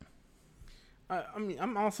that's it? I mean,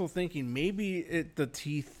 I'm also thinking maybe the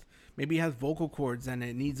teeth, maybe it has vocal cords and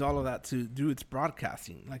it needs all of that to do its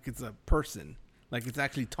broadcasting. Like it's a person, like it's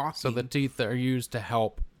actually talking. So the teeth are used to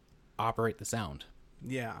help operate the sound.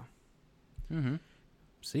 Yeah. Mm-hmm.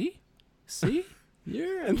 See,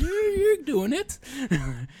 you're doing it.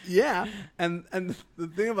 Yeah, and the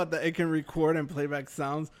thing about that, it can record and play back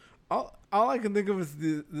sounds. All I can think of is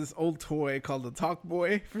this old toy called the Talk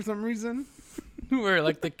Boy for some reason. Where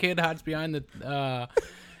like the kid hides behind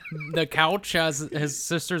the couch as his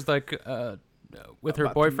sister's like with her About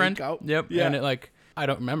to boyfriend. make out? Yep. Yeah. And it like, I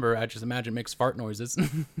don't remember. I just imagine it makes fart noises.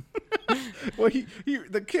 Well,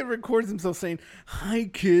 the kid records himself saying, "Hi,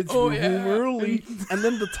 kids, Oh, we're yeah. home early," and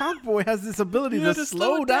then the Talk Boy has this ability Yeah, to to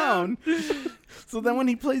slow slow it down. down. So then when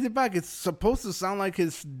he plays it back, it's supposed to sound like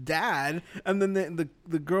his dad, and then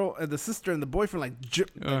the girl, the sister, and the boyfriend like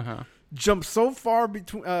jump so far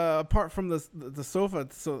between apart from the sofa,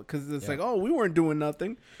 so because it's like, oh, we weren't doing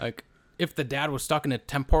nothing. Like if the dad was stuck in a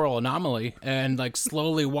temporal anomaly and like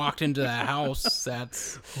slowly walked into the house,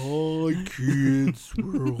 that's Hi, kids,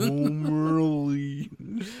 we're home early.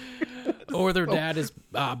 or their dad is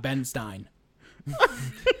Ben Stein.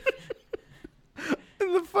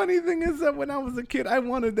 And the funny thing is that when I was a kid, I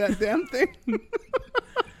wanted that damn thing.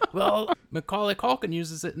 Well, Macaulay Culkin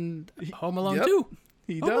uses it in Home Alone Yep. 2.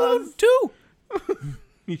 He Home does. Alone 2.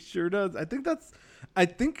 He sure does. I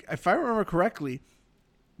think if I remember correctly,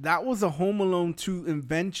 that was a Home Alone 2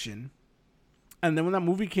 invention. And then when that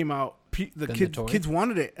movie came out, the kids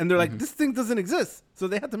wanted it, and they're like, "This thing doesn't exist," so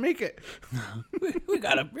they had to make it. we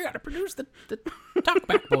gotta produce the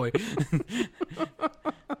talkback boy,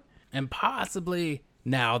 and possibly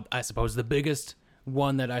now, I suppose the biggest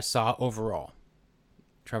one that I saw overall.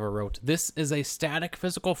 Trevor wrote, "This is a static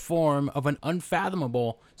physical form of an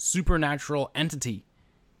unfathomable supernatural entity."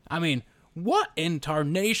 I mean, what in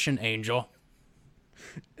tarnation, Angel?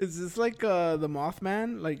 Is this like the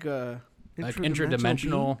Mothman, like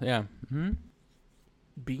interdimensional, yeah. Mm-hmm.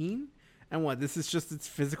 Being? And what, this is just its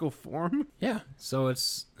physical form? Yeah, so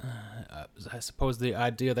it's, I suppose the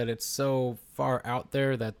idea that it's so far out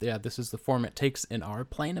there that, yeah, this is the form it takes in our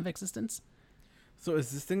plane of existence. So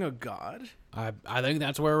is this thing a god? I think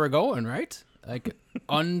that's where we're going, right? Like,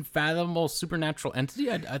 unfathomable supernatural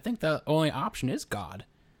entity? I think the only option is God.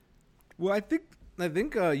 Well, I think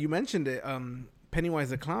you mentioned it, Pennywise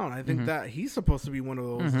the Clown. I think that he's supposed to be one of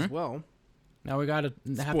those as well. Now we have to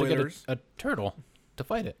get a turtle to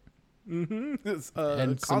fight it. It's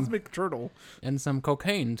a cosmic turtle. And some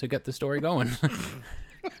cocaine to get the story going.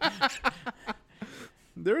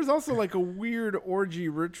 There's also like a weird orgy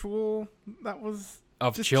ritual that was...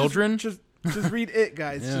 Of children? Just read it,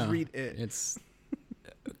 guys. Yeah, just read it. It's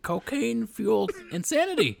cocaine-fueled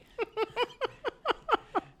insanity.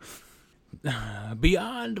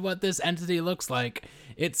 Beyond what this entity looks like,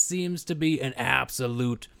 it seems to be an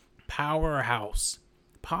absolute powerhouse,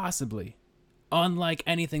 possibly unlike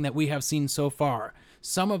anything that we have seen so far.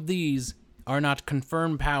 Some of these are not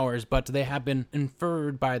confirmed powers, but they have been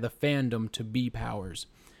inferred by the fandom to be powers.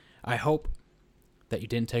 I hope that you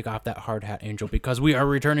didn't take off that hard hat, Angel, because we are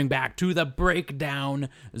returning back to the breakdown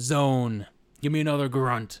zone. Give me another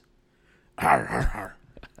grunt. Arr, arr, arr.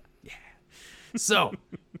 Yeah. So,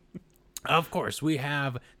 of course, we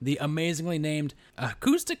have the amazingly named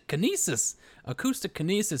acoustic kinesis. Acoustic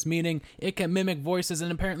kinesis meaning it can mimic voices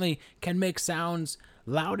and apparently can make sounds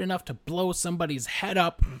loud enough to blow somebody's head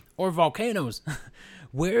up or volcanoes.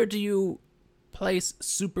 Where do you place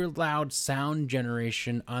super loud sound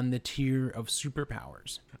generation on the tier of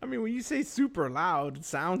superpowers? I mean, when you say super loud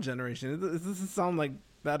sound generation, it doesn't sound like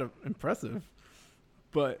that impressive.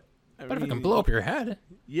 But if it can blow up your head.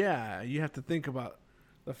 Yeah, you have to think about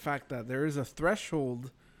the fact that there is a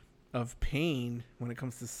threshold of pain when it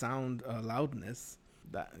comes to sound loudness.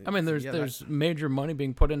 There's major money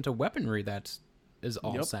being put into weaponry that is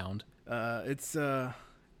all sound. It's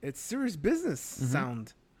serious business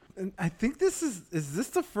sound. And I think this is this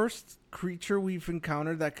the first creature we've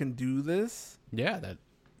encountered that can do this? Yeah, that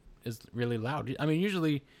is really loud. I mean,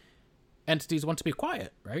 usually entities want to be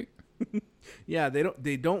quiet, right? Yeah,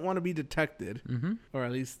 they don't want to be detected, or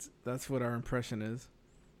at least that's what our impression is.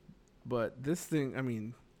 But this thing, I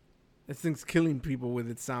mean, this thing's killing people with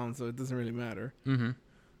its sound, so it doesn't really matter.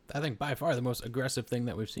 I think by far the most aggressive thing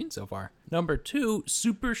that we've seen so far. Number 2,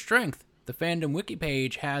 super strength. The fandom wiki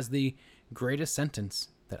page has the greatest sentence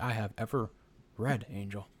that I have ever read,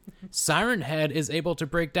 Angel. Siren Head is able to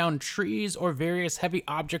break down trees or various heavy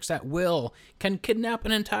objects at will. Can kidnap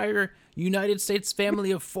an entire United States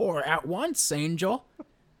family of 4 at once, Angel.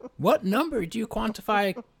 What number do you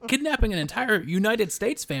quantify kidnapping an entire United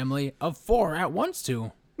States family of 4 at once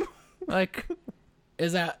to? Like,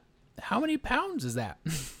 is that... How many pounds is that?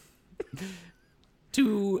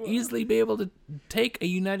 To easily be able to take a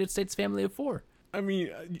United States family of 4. I mean,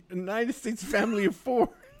 a United States family of 4.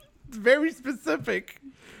 It's very specific.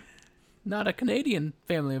 Not a Canadian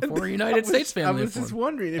family of 4, a United States family of 4. I was just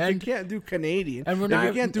wondering if you can't do Canadian. And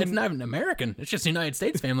it's not even American. It's just a United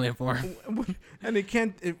States family of 4. And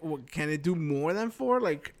can it do more than 4?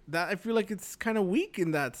 Like that, I feel like it's kind of weak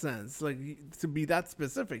in that sense. Like to be that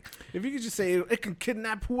specific. If you could just say it can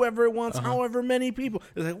kidnap whoever it wants, however many people,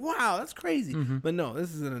 it's like wow, that's crazy. But no,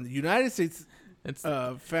 this is a United States. It's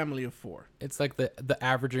family of 4. It's like the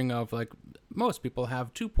averaging of like most people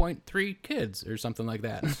have 2.3 kids or something like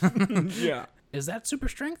that. Yeah. Is that super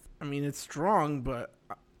strength? I mean, it's strong, but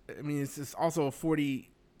I mean, it's also a 40.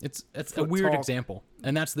 It's a weird example,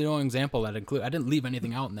 and that's the only example that I didn't leave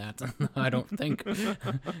anything out in that. I don't think.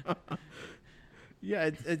 Yeah,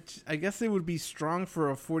 I guess it would be strong for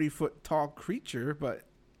a 40-foot tall creature, but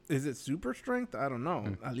is it super strength? I don't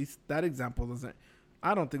know. At least that example doesn't.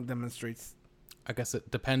 I don't think demonstrates. I guess it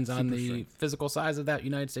depends on the physical size of that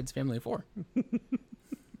United States family of 4.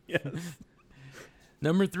 Yes.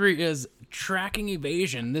 Number 3 is tracking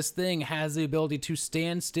evasion. This thing has the ability to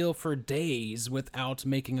stand still for days without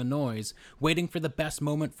making a noise, waiting for the best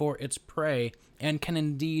moment for its prey, and can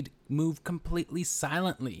indeed move completely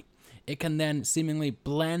silently. It can then seemingly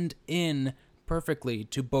blend in perfectly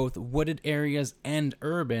to both wooded areas and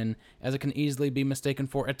urban, as it can easily be mistaken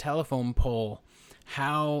for a telephone pole.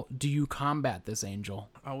 How do you combat this, Angel?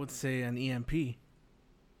 I would say an EMP.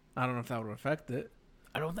 I don't know if that would affect it.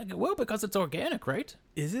 I don't think it will because it's organic, right?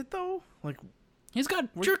 Is it though? Like, He's got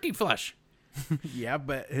jerky flesh. yeah,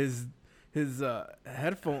 but his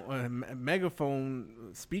headphone,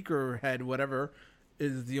 megaphone, speaker head, whatever,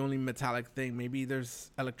 is the only metallic thing. Maybe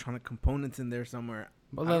there's electronic components in there somewhere.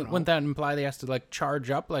 Well, wouldn't that imply they has to like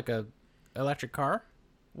charge up like a electric car?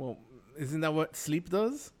 Well, isn't that what sleep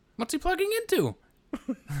does? What's he plugging into?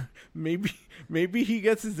 Maybe he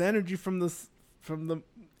gets his energy from the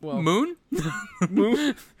Moon?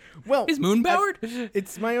 moon. Well, He's moon powered?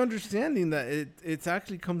 It's my understanding that it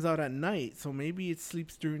actually comes out at night, so maybe it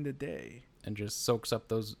sleeps during the day. And just soaks up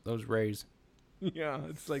those rays. Yeah,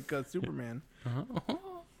 it's like Superman.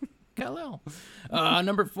 Kal-El.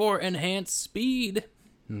 Number 4, enhanced speed.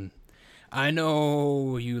 I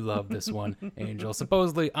know you love this one, Angel.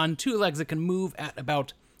 Supposedly, on 2 legs, it can move at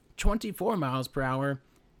about 24 miles per hour,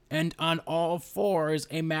 and on all 4s,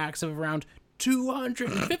 a max of around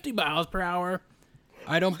 250 miles per hour.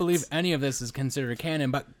 I don't believe any of this is considered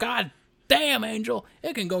canon, but god damn, Angel,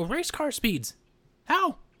 it can go race car speeds.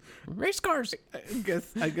 How? Race cars.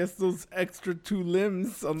 I guess those extra 2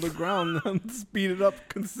 limbs on the ground speed it up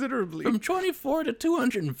considerably. From 24 to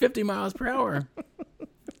 250 miles per hour.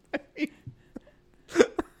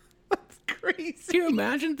 That's crazy. Can you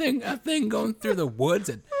imagine a thing going through the woods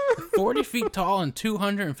at 40 feet tall and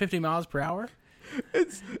 250 miles per hour?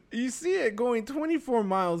 You see it going 24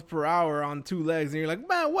 miles per hour on 2 legs, and you're like,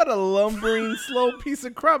 man, what a lumbering, slow piece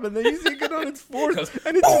of crap. And then you see it get on its 4th,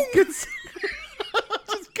 and it just gets,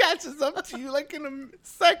 just catches up to you like in a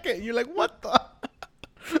second. You're like, what the?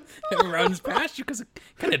 It runs past you because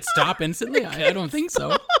can it stop instantly? I don't think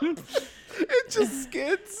so. It just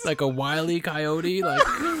skids. Like a Wile E. Coyote, like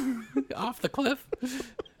off the cliff.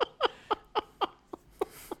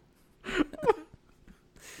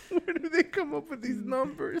 Where do they come up with these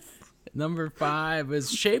numbers? Number 5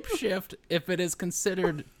 is shapeshift if it is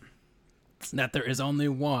considered that there is only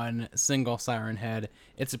one single siren head.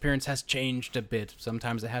 Its appearance has changed a bit.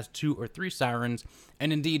 Sometimes it has 2 or 3 sirens,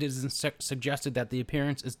 and indeed it is suggested that the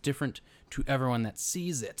appearance is different to everyone that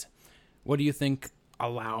sees it. What do you think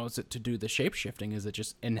allows it to do the shapeshifting? Is it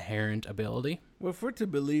just inherent ability? Well, if we're to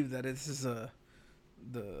believe that this is the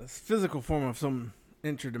physical form of some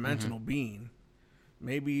interdimensional being,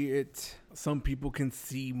 maybe some people can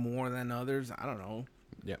see more than others. I don't know.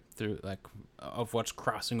 Yeah, through like of what's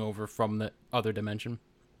crossing over from the other dimension.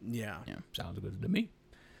 Yeah, sounds good to me.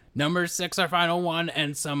 Number 6, our final one,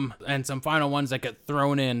 and some final ones that get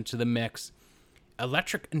thrown into the mix: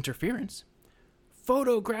 electric interference,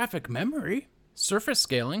 photographic memory, surface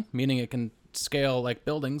scaling, meaning it can scale like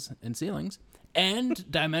buildings and ceilings,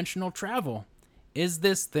 and dimensional travel. Is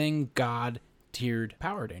this thing God-tiered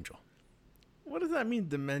powered, Angel? What does that mean,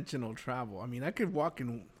 dimensional travel? I mean, I could walk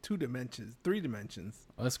in 2 dimensions, 3 dimensions.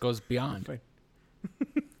 Well, this goes beyond. Okay.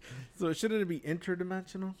 So shouldn't it be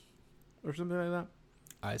interdimensional or something like that?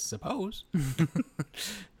 I suppose.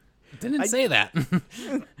 Didn't say that.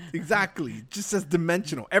 Exactly. It just says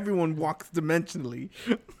dimensional. Everyone walks dimensionally.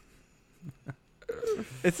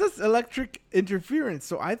 It says electric interference,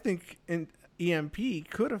 so I think an EMP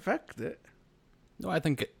could affect it. No, I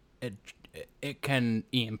think it can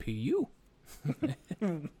EMP you.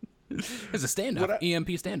 It's a standoff. EMP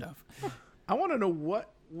standoff. I want to know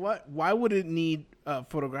why would it need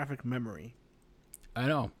photographic memory? I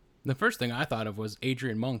know. The first thing I thought of was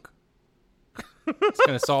Adrian Monk. It's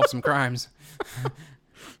going to solve some crimes.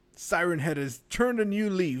 Siren Head has turned a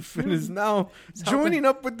new leaf and is now joining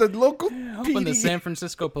up with the local helping PD. the San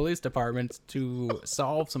Francisco Police Department to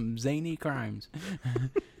solve some zany crimes.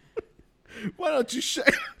 Why don't you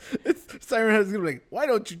check? Siren Head is gonna be like, why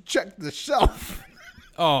don't you check the shelf?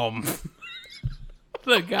 The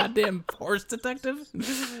goddamn horse detective.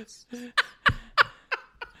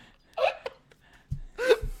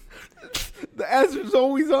 The answer's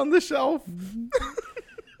always on the shelf.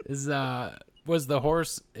 Was the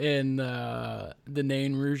horse in the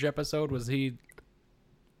Nain Rouge episode? Was he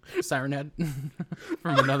Siren Head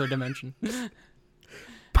from another dimension?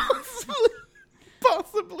 Possibly.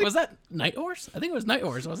 Was that Night Horse? I think it was Night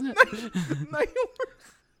Horse, wasn't it? Night Horse.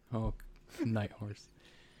 Oh, Night Horse.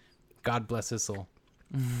 God bless his soul.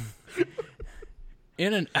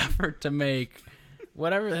 In an effort to make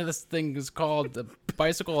whatever this thing is called, the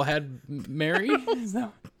bicycle head Mary?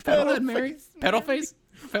 Pedal head Mary? Pedal face?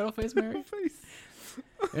 Pedal face Mary?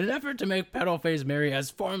 In an effort to make Pedal face Mary as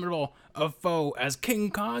formidable a foe as King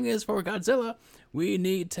Kong is for Godzilla, we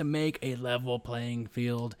need to make a level playing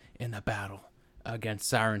field in the battle. against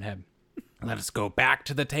Siren Head. Let us go back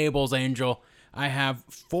to the tables, Angel. I have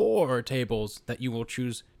 4 tables that you will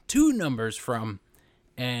choose 2 numbers from,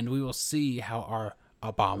 and we will see how our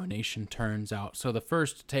abomination turns out. So the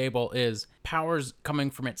first table is powers coming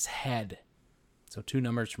from its head. So 2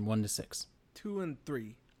 numbers from 1 to 6. 2 and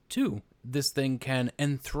 3. 2. This thing can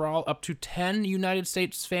enthrall up to 10 United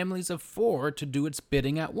States families of 4 to do its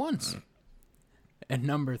bidding at once. And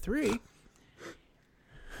number 3,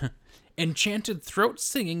 enchanted throat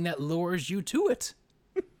singing that lures you to it.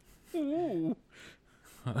 Ooh.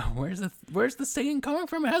 Where's the singing coming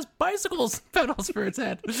from? It has bicycles pedals for its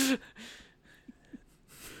head.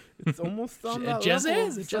 It's almost on that It just level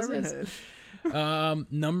is. of It just Siren is. Head.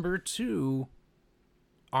 Number 2,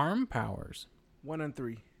 arm powers. 1 and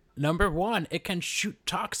 3. Number 1, it can shoot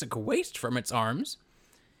toxic waste from its arms.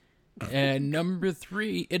 And number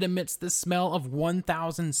 3, it emits the smell of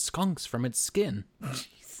 1,000 skunks from its skin.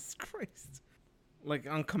 Jesus Christ. Like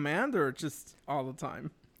on command or just all the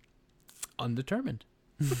time? Undetermined.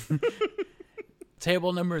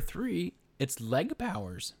 Table number 3, its leg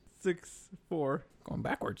powers. 6, 4. Going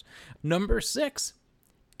backwards. Number 6,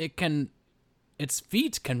 its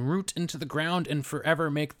feet can root into the ground and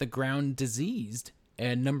forever make the ground diseased.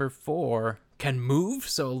 And number 4, can move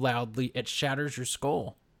so loudly it shatters your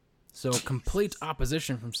skull. So complete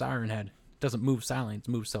opposition from Siren Head. Doesn't move silently, it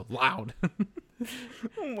moves so loud.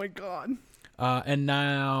 Oh my god. And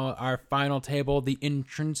now our final table, the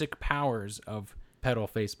intrinsic powers of Petal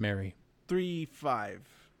Face Mary. 3, 5.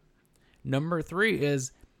 Number 3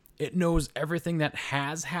 is it knows everything that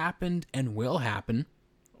has happened and will happen.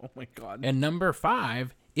 Oh my god. And number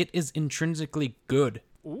 5, it is intrinsically good.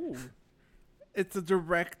 Ooh. It's a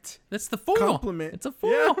direct That's the foil. compliment. It's a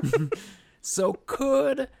foil. Yeah. So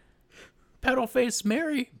could Petal Face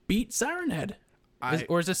Mary beat Siren Head?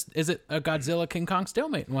 Or is it a Godzilla King Kong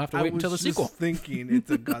stalemate? And we'll have to wait until the sequel. I was just thinking it's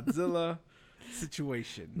a Godzilla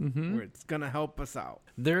situation where it's going to help us out.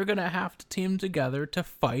 They're going to have to team together to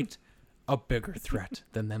fight a bigger threat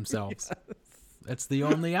than themselves. Yes. That's the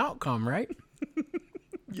only outcome, right?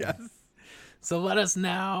 Yes. So let us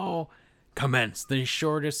now commence the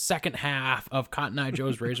shortest second half of Cotton Eye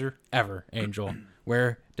Joe's Razor ever, Angel.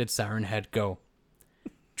 Where did Siren Head go?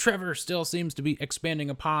 Trevor still seems to be expanding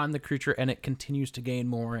upon the creature, and it continues to gain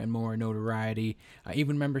more and more notoriety. I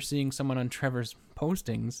even remember seeing someone on Trevor's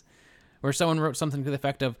postings where someone wrote something to the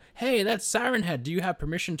effect of, "Hey, that's Siren Head. Do you have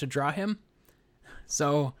permission to draw him?"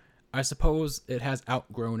 So I suppose it has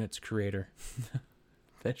outgrown its creator.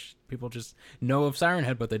 People just know of Siren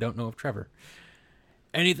Head, but they don't know of Trevor.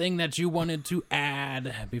 Anything that you wanted to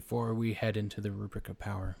add before we head into the rubric of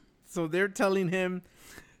power? So they're telling him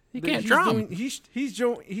he can't draw. He's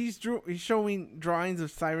showing drawings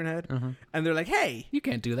of Siren Head, and they're like, "Hey, you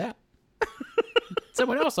can't do that.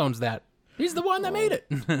 Someone else owns that. He's the one that made it."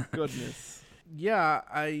 Goodness. Yeah,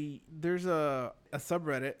 there's a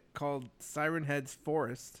subreddit called Siren Head's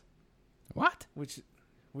Forest. What? Which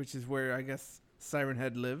is where I guess Siren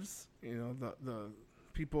Head lives. You know, the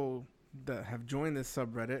people that have joined this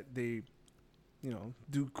subreddit, they,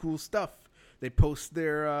 do cool stuff. They post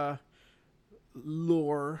their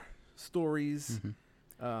lore stories,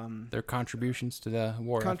 their contributions to the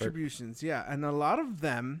war contributions effort. Yeah, and a lot of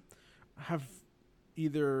them have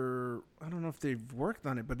either, I don't know if they've worked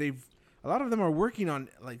on it, but a lot of them are working on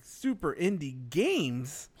like super indie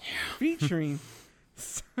games featuring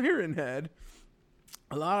Siren Head.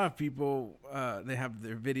 A lot of people they have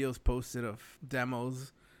their videos posted of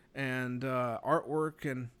demos and artwork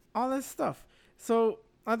and all this stuff. So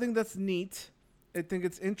I think that's neat. I think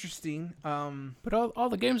it's interesting. But all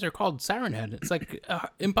the games are called Siren Head. It's like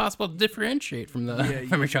impossible to differentiate from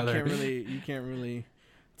each other. You can't really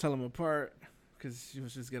tell them apart because you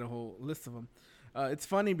just get a whole list of them. It's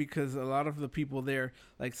funny because a lot of the people there,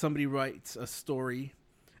 like somebody writes a story,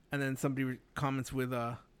 and then somebody comments with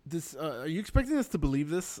 "This are you expecting us to believe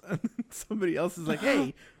this?" And somebody else is like,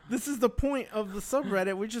 "Hey, this is the point of the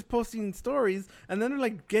subreddit. We're just posting stories." And then they're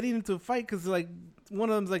like getting into a fight because like one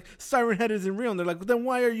of them's like, "Siren Head isn't real," and they're like, well, "Then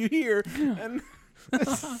why are you here?" And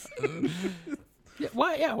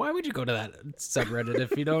why would you go to that subreddit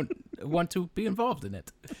if you don't want to be involved in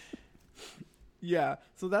it? Yeah,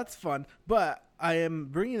 so that's fun. But I am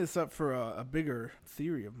bringing this up for a bigger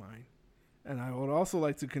theory of mine, and I would also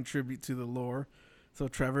like to contribute to the lore. So,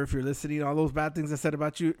 Trevor, if you're listening, all those bad things I said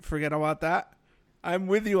about you, forget about that. I'm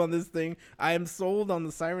with you on this thing. I am sold on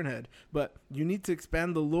the Siren Head. But you need to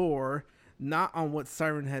expand the lore, not on what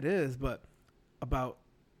Siren Head is, but about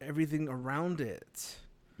everything around it.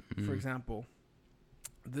 For example,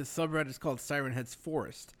 this subreddit is called Siren Head's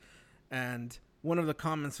Forest. And one of the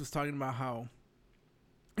comments was talking about how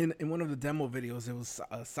in one of the demo videos, it was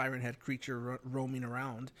a siren head creature roaming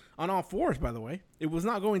around on all fours. By the way, it was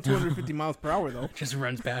not going 250 miles per hour though. Just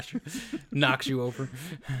runs past you, knocks you over.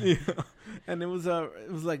 Yeah. And it was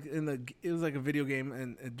like a video game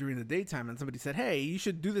and during the daytime, and somebody said, "Hey, you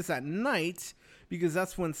should do this at night because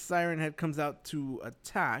that's when Siren Head comes out to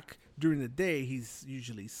attack. During the day, he's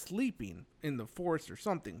usually sleeping in the forest or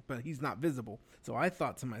something, but he's not visible." So I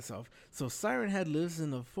thought to myself, so Siren Head lives in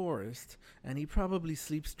the forest, and he probably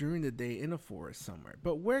sleeps during the day in a forest somewhere.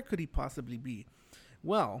 But where could he possibly be?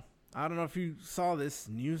 Well, I don't know if you saw this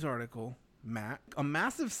news article, Matt. A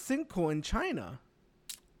massive sinkhole in China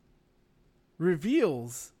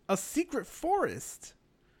reveals a secret forest.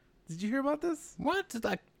 Did you hear about this? What? It's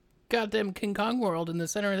like goddamn King Kong world in the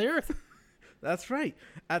center of the earth. That's right.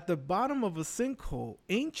 At the bottom of a sinkhole,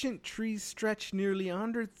 ancient trees stretch nearly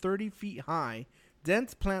 130 feet high.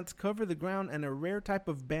 Dense plants cover the ground, and a rare type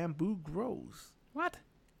of bamboo grows. What?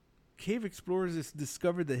 Cave explorers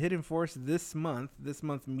discovered the hidden forest this month. This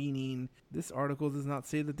month meaning this article does not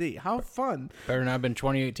say the date. How fun. Better not have been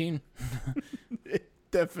 2018. It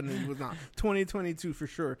definitely was not. 2022 for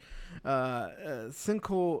sure.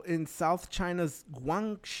 Sinkhole in South China's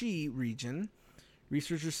Guangxi region.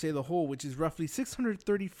 Researchers say the hole, which is roughly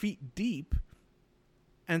 630 feet deep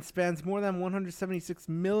and spans more than 176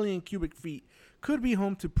 million cubic feet, could be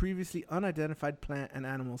home to previously unidentified plant and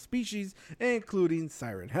animal species, including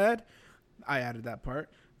Siren Head. I added that part.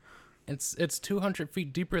 It's 200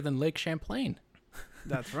 feet deeper than Lake Champlain.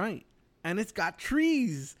 That's right. And it's got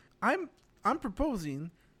trees. I'm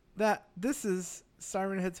proposing that this is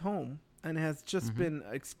Siren Head's home and has just been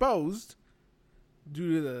exposed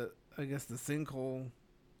due to the sinkhole.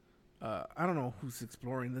 I don't know who's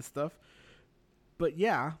exploring this stuff. But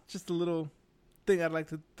yeah, just a little thing I'd like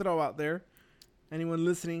to throw out there. Anyone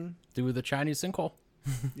listening? Do the Chinese sinkhole.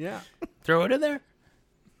 Yeah. Throw it in there.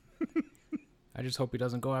 I just hope he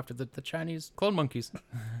doesn't go after the Chinese clone monkeys.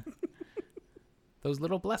 Those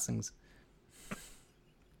little blessings.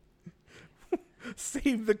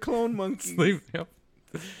 Save the clone monkeys. Yep.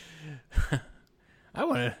 I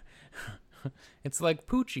want to... It's like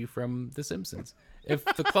Poochie from The Simpsons. If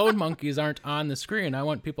the clone monkeys aren't on the screen, I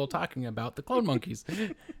want people talking about the clone monkeys.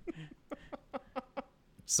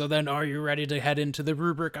 So then, are you ready to head into the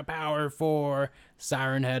rubric of power for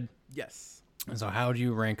Siren Head? Yes. So how do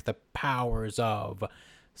you rank the powers of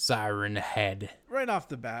Siren Head? Right off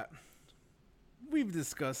the bat, we've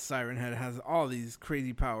discussed Siren Head has all these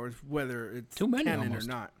crazy powers, whether it's Too many canon almost.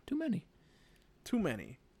 or not. Too many. Too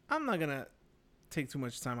many. I'm not going to take too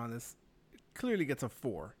much time on this. Clearly gets a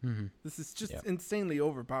 4. Mm-hmm. This is just insanely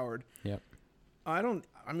overpowered. Yep. I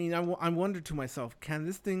wonder to myself, can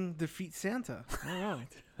this thing defeat Santa? I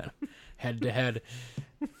don't know. Head to head.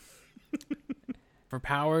 For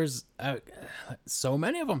powers, so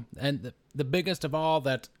many of them. And the biggest of all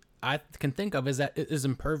that I can think of is that it is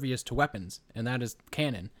impervious to weapons, and that is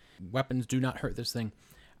canon. Weapons do not hurt this thing.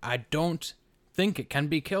 I don't think it can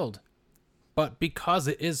be killed. But because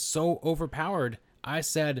it is so overpowered, I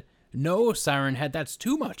said, no, Siren Head, that's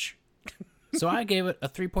too much. So I gave it a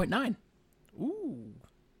 3.9. Ooh.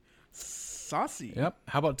 Saucy. Yep.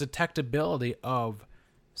 How about detectability of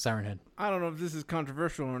Siren Head? I don't know if this is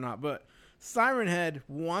controversial or not, but Siren Head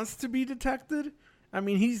wants to be detected. I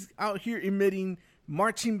mean, he's out here emitting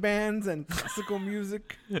marching bands and classical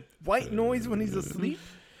music, white noise when he's asleep.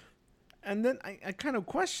 And then I kind of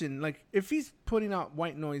question, like, if he's putting out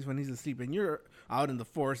white noise when he's asleep and you're out in the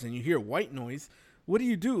forest and you hear white noise, what do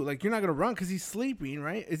you do? Like, you're not going to run because he's sleeping,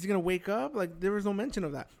 right? Is he going to wake up? Like, there was no mention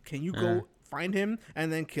of that. Can you go find him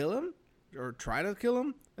and then kill him? Or try to kill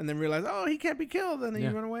him and then realize, oh, he can't be killed, and then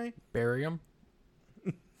you run away? Bury him.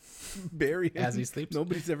 Bury him. As he sleeps.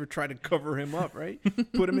 Nobody's ever tried to cover him up, right?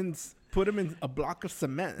 Put him in a block of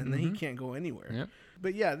cement, and then he can't go anywhere. Yep.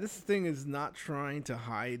 But yeah, this thing is not trying to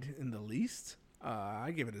hide in the least.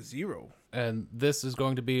 I give it a 0. And this is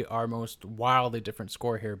going to be our most wildly different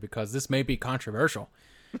score here because this may be controversial.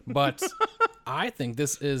 But I think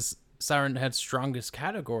this is Siren Head's strongest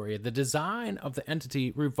category. The design of the entity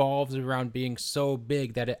revolves around being so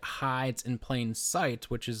big that it hides in plain sight,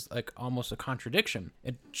 which is like almost a contradiction.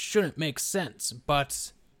 It shouldn't make sense,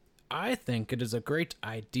 but I think it is a great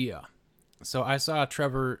idea. So I saw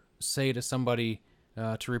Trevor say to somebody,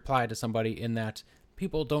 to reply to somebody in that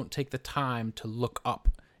people don't take the time to look up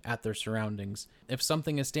at their surroundings. If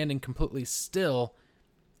something is standing completely still,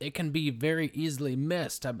 it can be very easily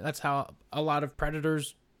missed. I mean, that's how a lot of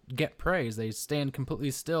predators get prey. They stand completely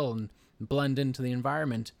still and blend into the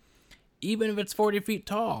environment. Even if it's 40 feet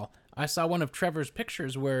tall, I saw one of Trevor's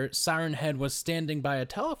pictures where Siren Head was standing by a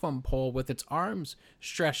telephone pole with its arms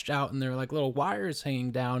stretched out and there were like little wires hanging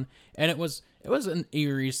down. And it was an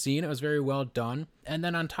eerie scene. It was very well done. And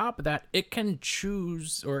then on top of that, it can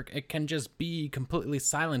choose, or it can just be completely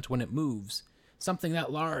silent when it moves. Something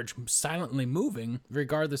that large, silently moving,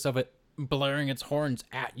 regardless of it blaring its horns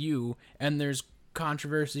at you. And there's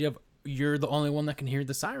controversy of you're the only one that can hear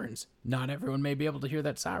the sirens. Not everyone may be able to hear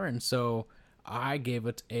that siren. So I gave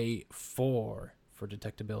it a 4 for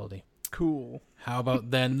detectability. Cool. How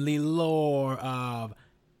about then the lore of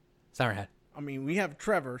Siren Head? I mean, we have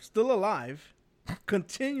Trevor still alive,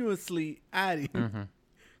 continuously adding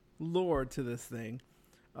lore to this thing.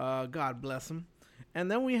 God bless him.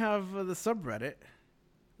 And then we have the subreddit,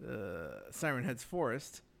 Siren Head's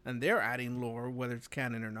Forest, and they're adding lore, whether it's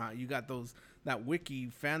canon or not. You got that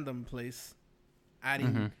wiki fandom place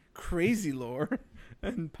adding crazy lore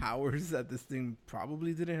and powers that this thing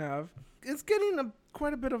probably didn't have. It's getting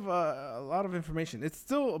quite a bit of a lot of information. It's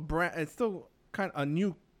still it's still kind of a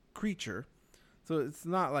new creature, so it's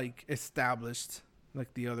not like established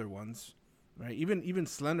like the other ones, right? Even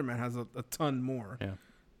Slenderman has a ton more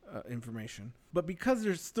information. But because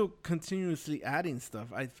they're still continuously adding stuff,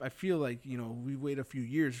 I feel like, we wait a few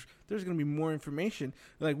years, there's going to be more information.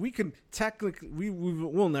 Like we can technically,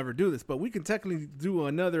 we'll never do this, but we can technically do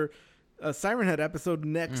another Siren Head episode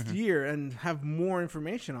next year and have more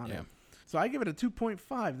information on it. So I give it a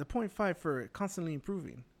 2.5, the 0.5 for constantly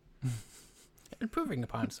improving. Improving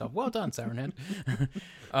upon itself. Well done, Siren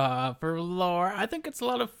Head. For lore, I think it's a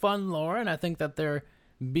lot of fun lore, and I think that there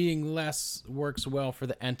being less works well for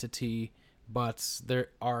the entity, but there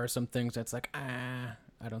are some things that's like, I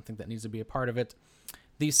don't think that needs to be a part of it.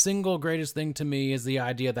 The single greatest thing to me is the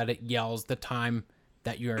idea that it yells the time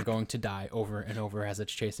that you are going to die over and over as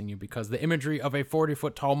it's chasing you, because the imagery of a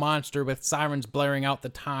 40-foot tall monster with sirens blaring out the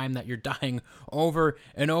time that you're dying over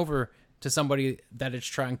and over to somebody that it's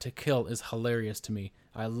trying to kill is hilarious to me.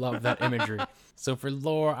 I love that imagery. So for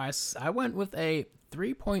lore, I went with a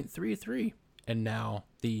 3.33. And now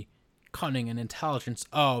the cunning and intelligence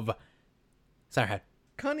of Siren Head.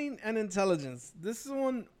 Cunning and intelligence. This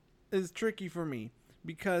one is tricky for me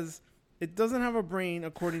because it doesn't have a brain,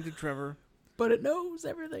 according to Trevor. But it knows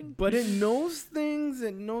everything. But it knows things.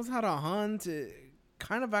 It knows how to hunt. It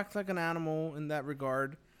kind of acts like an animal in that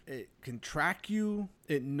regard. It can track you.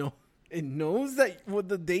 It knows that what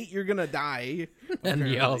the date you're gonna die, and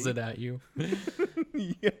yells it at you.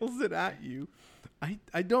 Yells it at you.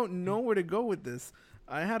 I don't know where to go with this.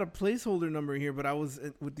 I had a placeholder number here, but I was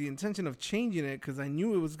with the intention of changing it because I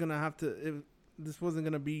knew it was gonna have to. This wasn't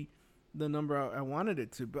gonna be the number I wanted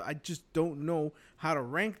it to, but I just don't know how to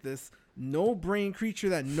rank this. No brain creature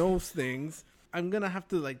that knows things. I'm gonna have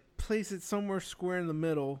to place it somewhere square in the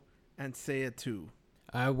middle and say a 2.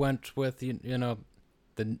 I went with the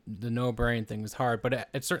no brain thing is hard, but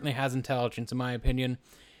it certainly has intelligence in my opinion.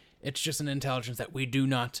 It's just an intelligence that we do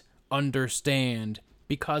not understand.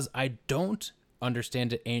 Because I don't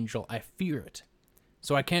understand it, Angel, I fear it.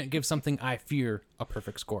 So I can't give something I fear a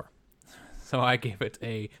perfect score. So I gave it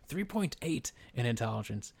a 3.8 in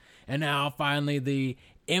intelligence. And now finally the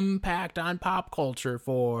impact on pop culture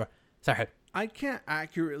for Siren. I can't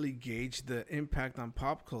accurately gauge the impact on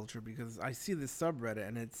pop culture because I see this subreddit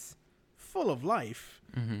and it's full of life.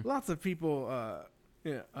 Lots of people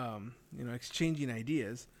exchanging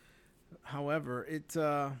ideas. However,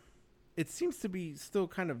 it seems to be still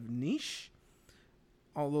kind of niche,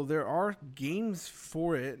 although there are games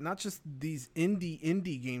for it, not just these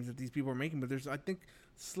indie games that these people are making, but there's, I think,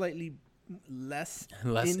 slightly less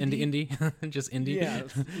indie, just indie. Yeah,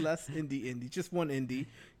 less indie, just one indie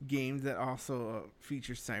game that also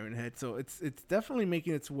features Siren Head. So it's definitely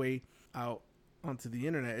making its way out onto the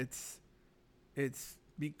internet. It's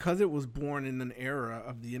because it was born in an era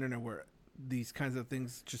of the internet where these kinds of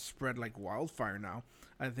things just spread like wildfire now.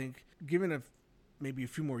 I think given maybe a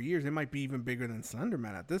few more years, it might be even bigger than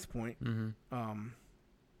Slenderman at this point.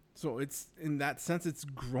 So it's, in that sense, it's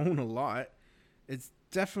grown a lot. It's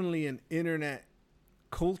definitely an internet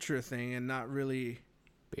culture thing and not really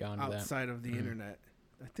beyond outside of the internet.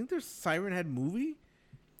 I think there's Siren Head movie,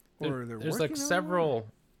 or there's like several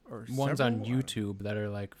ones on YouTube that are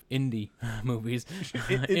like indie movies,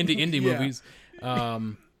 indie movies.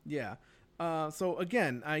 Yeah. So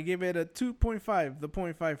again, I give it a 2.5, the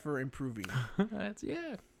 0.5 for improving. That's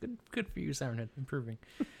good for you, Siren Head, improving.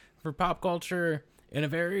 For pop culture, in a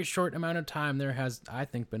very short amount of time, there has, I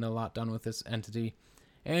think, been a lot done with this entity.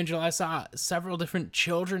 Angel, I saw several different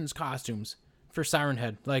children's costumes for Siren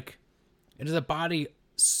Head. Like, it is a bodysuit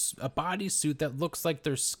that looks like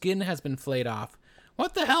their skin has been flayed off.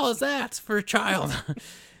 What the hell is that for a child?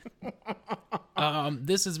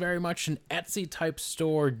 This is very much an Etsy type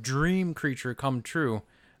store dream creature come true,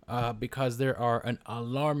 because there are an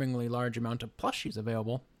alarmingly large amount of plushies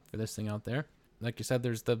available for this thing out there. Like you said,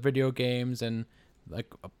 there's the video games and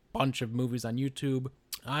like a bunch of movies on YouTube.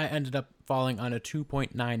 I ended up falling on a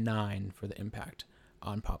 2.99 for the impact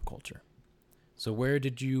on pop culture. So where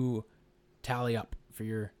did you tally up for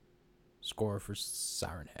your score for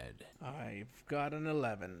Siren Head? I've got an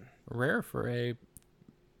 11. Rare for a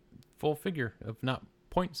full figure of not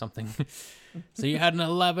point something. So you had an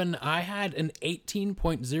 11. I had an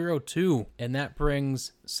 18.02, and that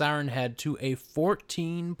brings Siren Head to a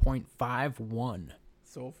 14.51.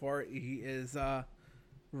 So far, he is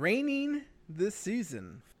reigning this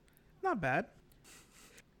season. Not bad.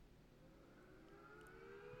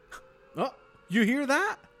 Oh, you hear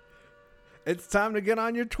that? It's time to get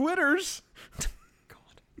on your Twitters. God.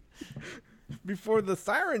 Before the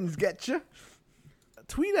sirens get you.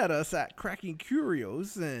 Tweet at us at Cracking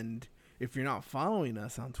Curios, and if you're not following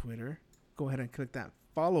us on Twitter, go ahead and click that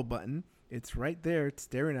follow button. It's right there. It's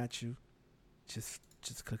staring at you. Just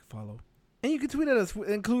click follow. And you can tweet at us,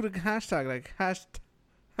 include a hashtag like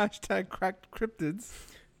hashtag cracked cryptids.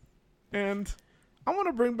 And I want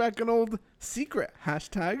to bring back an old secret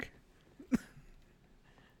hashtag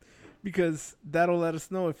because that'll let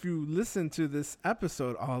us know if you listen to this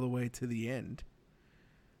episode all the way to the end.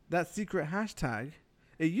 That secret hashtag,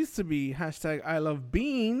 it used to be hashtag I love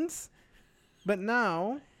beans, but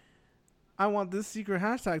now I want this secret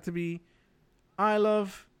hashtag to be I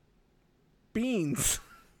love beans.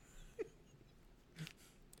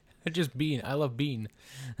 Just bean. I love bean.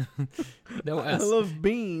 No S. I love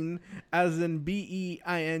bean as in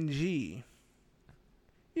BEING.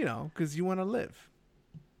 You know, because you want to live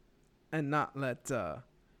and not let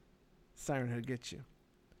Siren Head get you.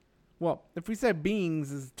 Well, if we said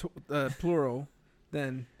beings is plural,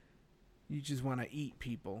 then you just want to eat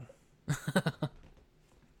people.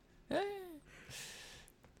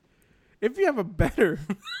 If you have a better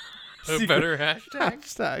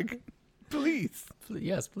hashtag, please.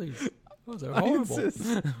 Yes, please. Those are horrible.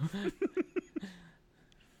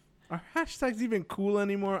 Are hashtags even cool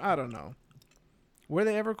anymore? I don't know. Were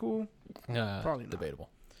they ever cool? Probably not. Debatable.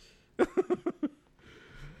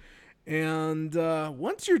 And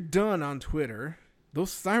once you're done on Twitter, those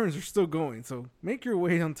sirens are still going. So make your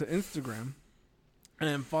way onto Instagram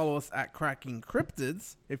and follow us at Cracking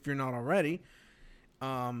Cryptids if you're not already.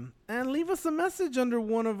 And leave us a message under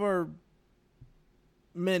one of our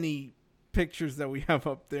many pictures that we have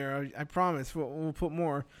up there. I promise we'll put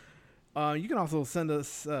more. You can also send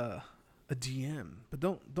us a DM, but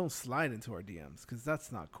don't slide into our DMs because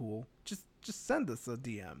that's not cool. Just send us a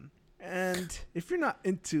DM. And if you're not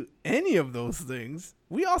into any of those things,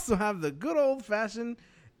 we also have the good old-fashioned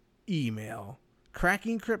email,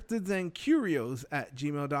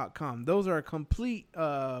 crackingcryptidsandcurios@gmail.com. Those are complete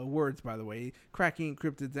words, by the way, cracking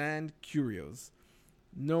cryptids and curios.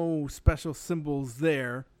 No special symbols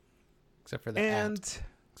there. Except for the at.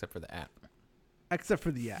 Except for the at. Except for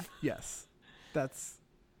the at, yes. That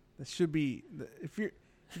should be, if you're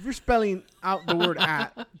spelling out the word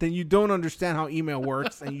at, then you don't understand how email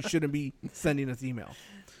works, and you shouldn't be sending us email.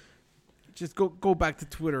 Just go back to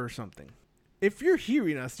Twitter or something. If you're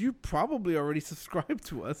hearing us, you probably already subscribed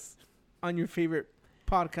to us on your favorite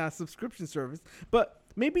podcast subscription service, but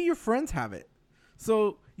maybe your friends have it.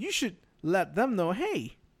 So you should let them know,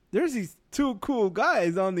 hey, there's these two cool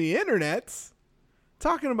guys on the internet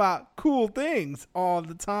talking about cool things all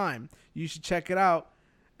the time. You should check it out.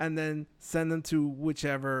 And then send them to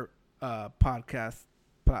whichever podcast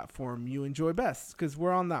platform you enjoy best, because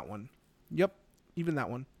we're on that one. Yep, even that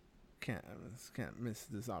one. Can't miss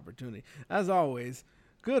this opportunity. As always,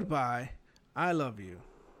 goodbye. I love you.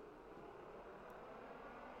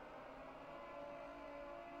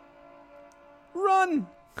 Run!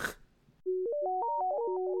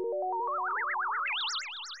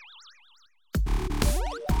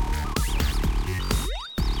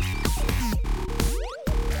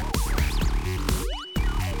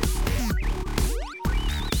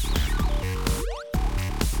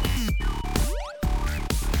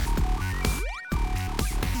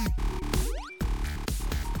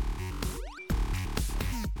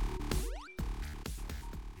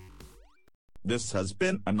 This has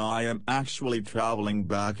been an I Am Actually Traveling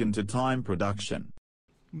Back into Time production.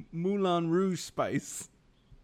 Moulin Rouge Spice.